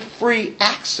grant you free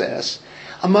access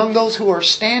among those who are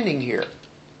standing here.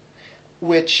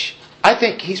 Which I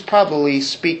think he's probably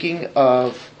speaking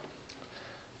of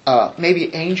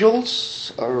maybe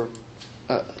angels or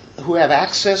who have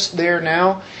access there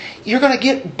now. You're going to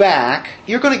get back.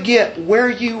 You're going to get where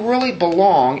you really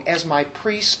belong as my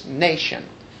priest nation.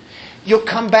 You'll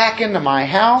come back into my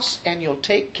house and you'll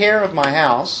take care of my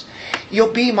house.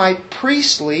 You'll be my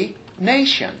priestly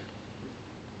nation.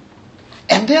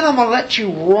 And then I'm going to let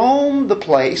you roam the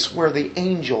place where the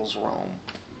angels roam.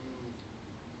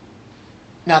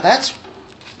 Now that's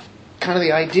kind of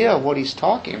the idea of what he's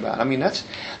talking about. I mean, that's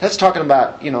talking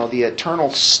about, the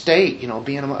eternal state,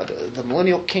 being the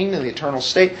millennial kingdom, the eternal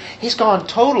state. He's gone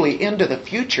totally into the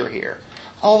future here.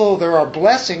 Although there are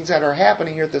blessings that are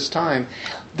happening here at this time,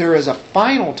 there is a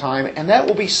final time, and that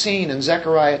will be seen in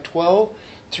Zechariah 12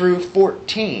 through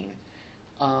 14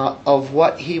 of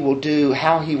what he will do,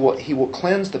 how he will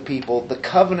cleanse the people. The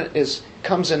covenant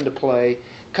comes into play.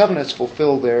 Covenant's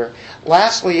fulfilled there.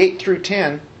 Lastly, 8 through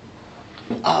 10.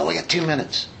 Oh, we got 2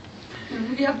 minutes.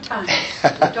 We have time.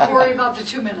 Don't worry about the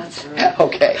 2 minutes.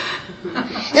 Okay.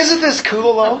 Isn't this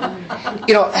cool,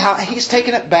 though? How he's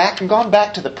taken it back and gone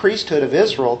back to the priesthood of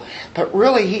Israel, but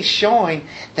really he's showing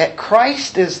that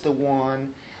Christ is the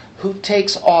one who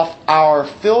takes off our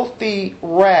filthy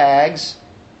rags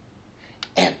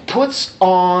and puts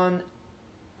on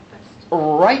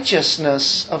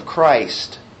righteousness of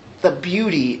Christ, the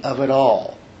beauty of it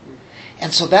all.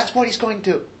 And so that's what he's going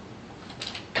to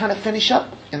kind of finish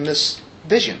up in this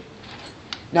vision.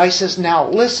 Now he says, now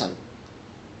listen,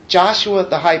 Joshua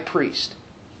the high priest.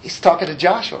 He's talking to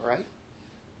Joshua, right?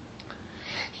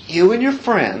 You and your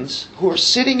friends who are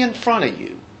sitting in front of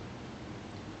you,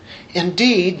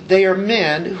 indeed, they are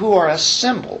men who are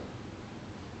assembled.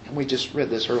 And we just read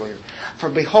this earlier. For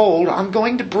behold, I'm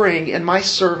going to bring in my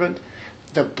servant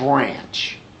the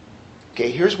branch.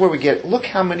 Okay, here's where we get, look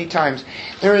how many times,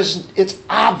 it's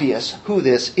obvious who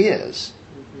this is.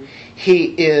 He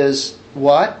is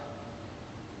what?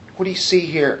 What do you see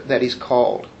here that he's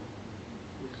called?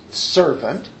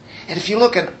 Servant. And if you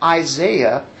look in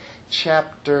Isaiah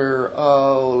chapter,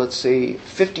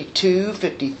 52,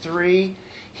 53,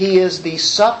 he is the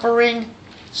suffering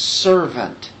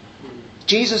servant.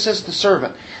 Jesus is the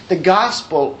servant. The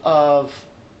Gospel of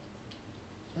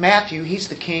Matthew, he's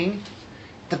the king.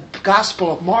 The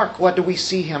Gospel of Mark, what do we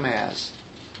see him as?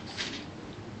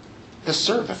 The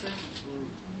servant.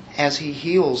 As he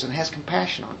heals and has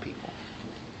compassion on people.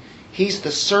 He's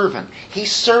the servant. He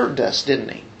served us, didn't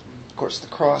he? Of course, the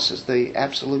cross is the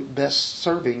absolute best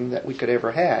serving that we could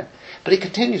ever had. But he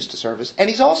continues to serve us. And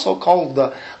he's also called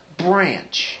the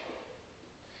branch.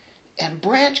 And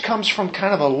branch comes from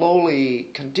kind of a lowly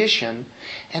condition.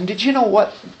 And did you know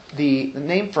what the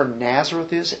name for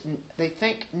Nazareth is? They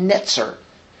think Netzer,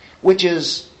 which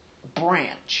is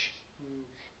branch.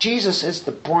 Jesus is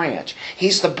the branch.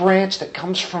 He's the branch that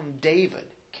comes from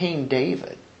David, King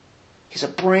David. He's a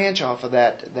branch off of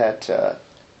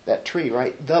that tree,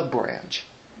 right? The branch.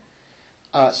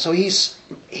 So he's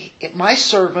my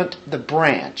servant, the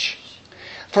branch.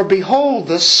 For behold,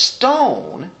 the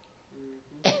stone.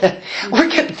 We're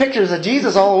getting pictures of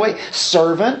Jesus all the way.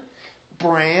 Servant,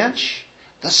 branch,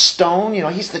 the stone.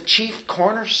 He's the chief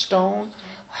cornerstone.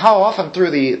 How often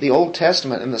through the Old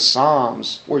Testament and the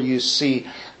Psalms where you see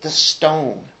the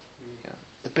stone.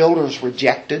 The builders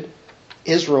rejected.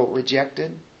 Israel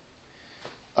rejected.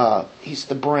 He's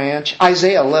the branch.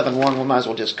 Isaiah 11:1. We might as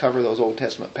well just cover those Old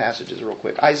Testament passages real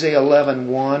quick. Isaiah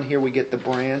 11:1. Here we get the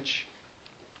branch.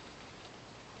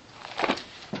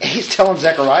 He's telling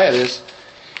Zechariah this.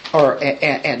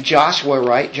 And Joshua,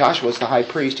 right? Joshua's the high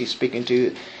priest he's speaking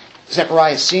to.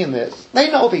 Zechariah's seeing this. They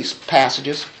know these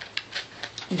passages.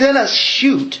 Then a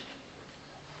shoot,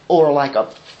 or like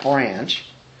a branch,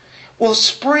 will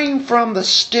spring from the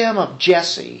stem of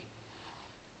Jesse.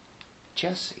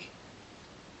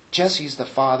 Jesse's the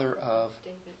father of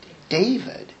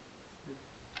David.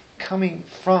 Coming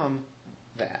from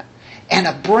that. And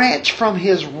a branch from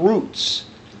his roots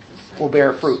will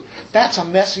bear fruit. That's a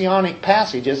messianic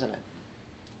passage, isn't it?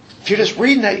 If you're just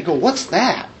reading that, you go, what's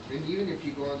that? And even if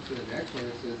you go on to the next one,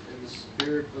 it says, and the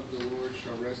Spirit of the Lord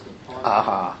shall rest upon him.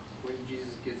 Uh-huh. When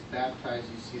Jesus gets baptized,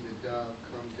 you see the dove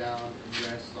come down and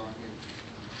rest on him.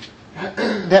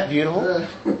 Isn't that beautiful?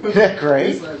 Isn't that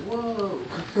great? It's like, whoa.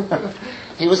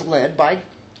 He was led by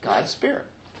God's Spirit.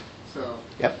 So,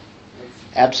 yep.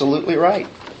 Absolutely right.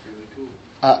 That's really cool.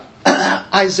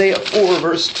 Isaiah 4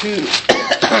 verse 2.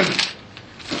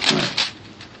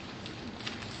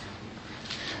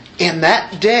 In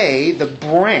that day, the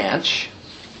branch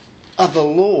of the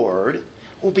Lord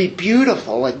will be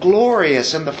beautiful and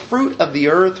glorious, and the fruit of the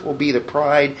earth will be the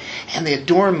pride and the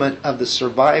adornment of the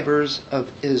survivors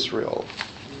of Israel.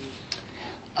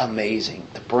 Amazing.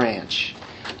 The branch.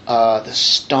 The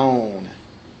stone.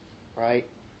 Right?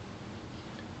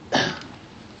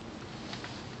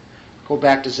 Go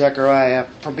back to Zechariah.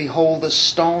 For behold, the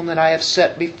stone that I have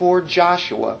set before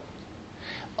Joshua,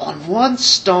 On one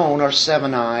stone are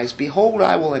 7 eyes. Behold,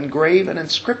 I will engrave an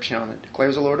inscription on it,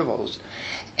 declares the Lord of hosts,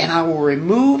 and I will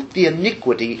remove the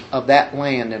iniquity of that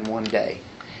land in one day.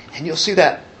 And you'll see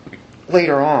that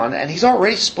later on. And he's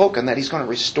already spoken that he's going to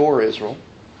restore Israel.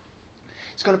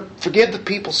 He's going to forgive the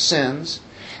people's sins.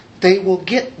 They will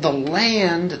get the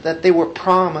land that they were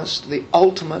promised, the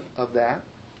ultimate of that.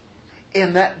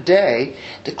 In that day,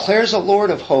 declares the Lord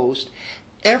of hosts,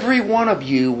 every one of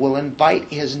you will invite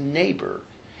his neighbor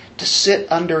to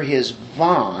sit under his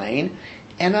vine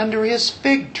and under his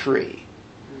fig tree.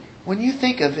 When you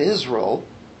think of Israel,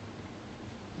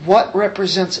 what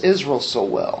represents Israel so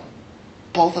well?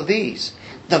 Both of these.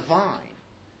 The vine.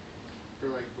 For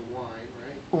like the wine,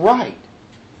 right? Right.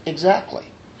 Exactly.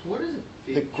 So what is it?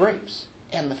 The grapes.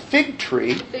 And the fig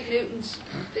tree. Fig Newton's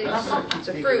figs. That's what I keep It's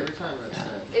a thinking fruit. every time that's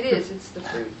said. It is. It's the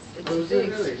fruit. It's Oh, the is it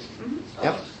figs. really?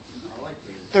 Yep. Oh, I like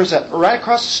these. There's right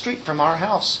across the street from our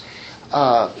house.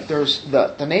 There's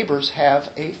the neighbors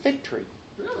have a fig tree.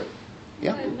 Really? I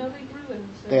Yeah. didn't know they grew in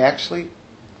the They actually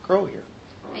grow here.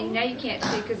 And now you can't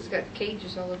see because it's got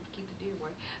cages all over to keep the deer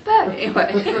away. But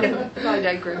anyway, I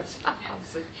digress.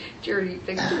 Obviously, charity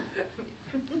things.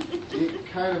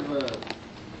 Kind of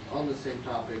on the same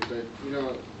topic, but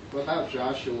about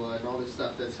Joshua and all this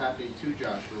stuff that's happening to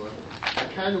Joshua, I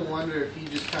kind of wonder if he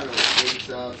just kind of wakes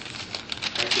up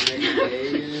like the next day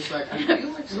and it's like, I feel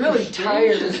like Really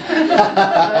tired.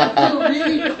 I feel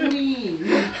really clean.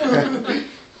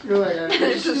 You're like, I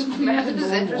It's just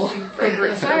interesting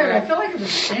fragrance. Tired. I feel like I've been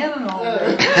standing all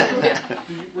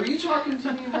day. Were you talking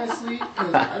to me in my sleep?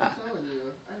 Because I'm telling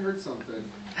you, I heard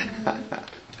something.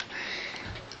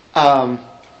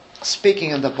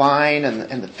 Speaking of the vine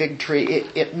and the fig tree,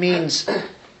 it means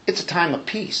it's a time of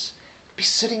peace. Be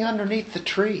sitting underneath the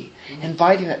tree,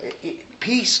 inviting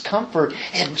peace, comfort,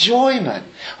 enjoyment,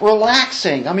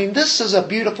 relaxing. I mean, this is a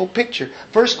beautiful picture.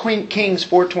 1 Kings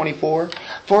 4:24.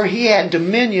 For he had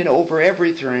dominion over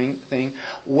everything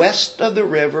west of the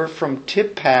river from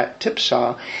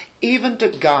Tipsah even to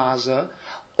Gaza,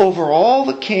 over all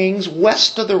the kings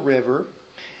west of the river,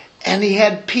 and he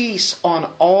had peace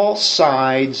on all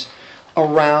sides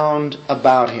around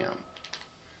about him.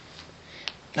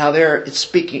 Now there it's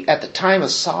speaking, at the time of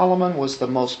Solomon was the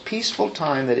most peaceful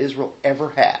time that Israel ever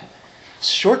had.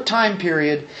 Short time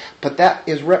period, but that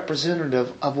is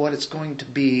representative of what it's going to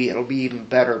be. It'll be even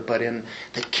better, but in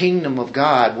the kingdom of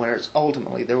God, where it's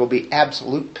ultimately, there will be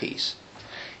absolute peace.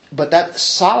 But that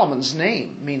Solomon's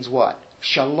name means what?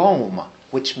 Shalom,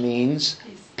 which means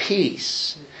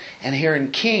peace. And here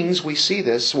in Kings, we see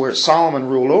this, where Solomon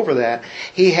ruled over that.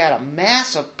 He had a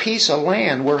massive piece of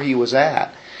land where he was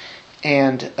at.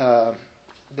 And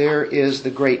there is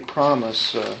the great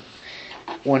promise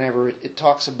whenever it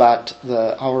talks about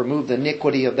I'll remove the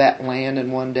iniquity of that land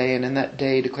in one day, and in that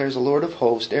day declares the Lord of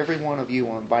hosts, every one of you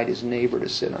will invite his neighbor to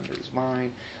sit under his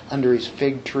vine, under his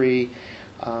fig tree.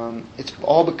 It's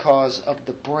all because of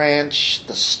the branch,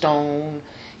 the stone.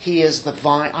 He is the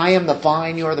vine. I am the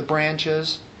vine, you are the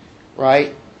branches.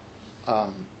 Right?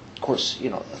 Of course,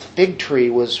 the fig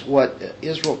tree was what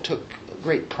Israel took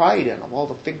great pride in, of all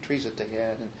the fig trees that they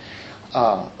had. And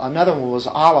another one was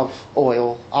olive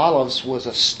oil. Olives was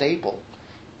a staple.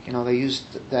 They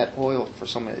used that oil for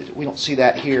something. We don't see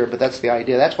that here, but that's the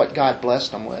idea. That's what God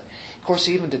blessed them with. Of course,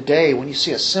 even today, when you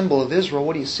see a symbol of Israel,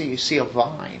 what do you see? You see a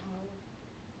vine.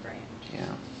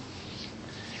 Yeah.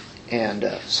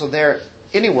 And so there.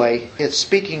 Anyway, it's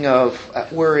speaking of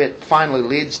where it finally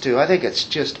leads to. I think it's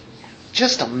just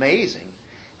amazing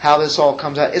how this all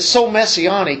comes out. It's so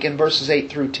messianic in verses 8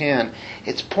 through 10.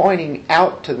 It's pointing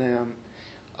out to them,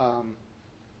 I'm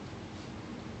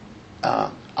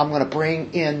going to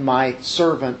bring in my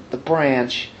servant, the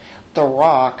branch, the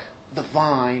rock, the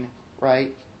vine,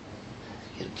 right?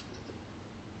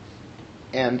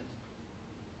 And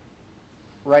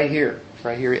right here,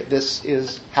 this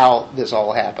is how this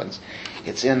all happens.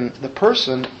 It's in the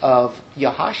person of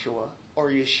Yahashua or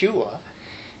Yeshua,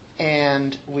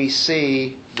 and we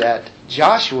see that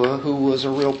Joshua, who was a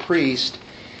real priest,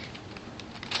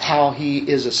 how he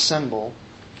is a symbol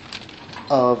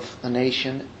of the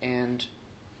nation, and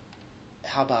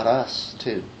how about us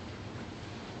too?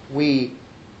 We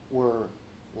were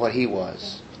what he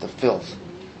was, the filth.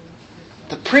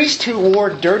 The priest who wore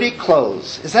dirty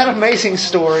clothes. Is that an amazing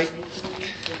story?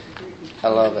 I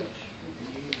love it.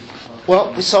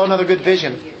 Well, we saw another good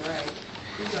vision.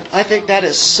 I think that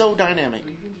is so dynamic.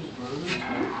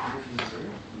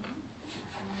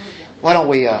 Why don't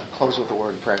we close with a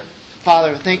word of prayer?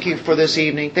 Father, thank you for this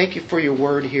evening. Thank you for your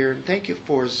word here. And thank you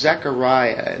for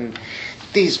Zechariah and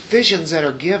these visions that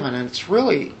are given. And it's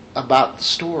really about the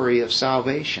story of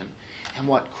salvation. and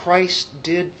what Christ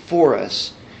did for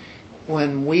us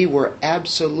when we were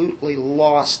absolutely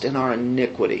lost in our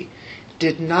iniquity,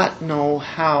 did not know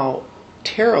how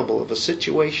terrible of a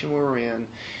situation we were in,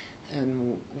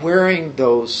 and wearing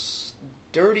those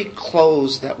dirty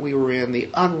clothes that we were in, the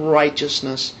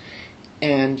unrighteousness,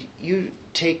 and you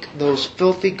take those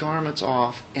filthy garments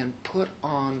off and put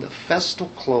on the festal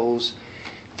clothes.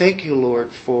 Thank you,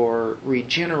 Lord, for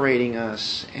regenerating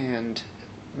us and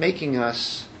making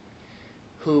us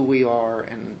who we are,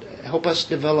 and help us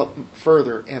develop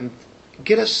further and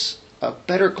get us a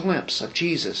better glimpse of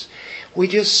Jesus. We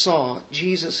just saw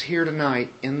Jesus here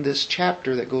tonight in this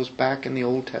chapter that goes back in the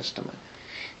Old Testament.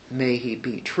 May He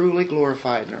be truly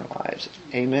glorified in our lives.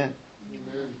 Amen.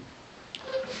 Amen.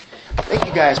 Thank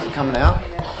you guys for coming out.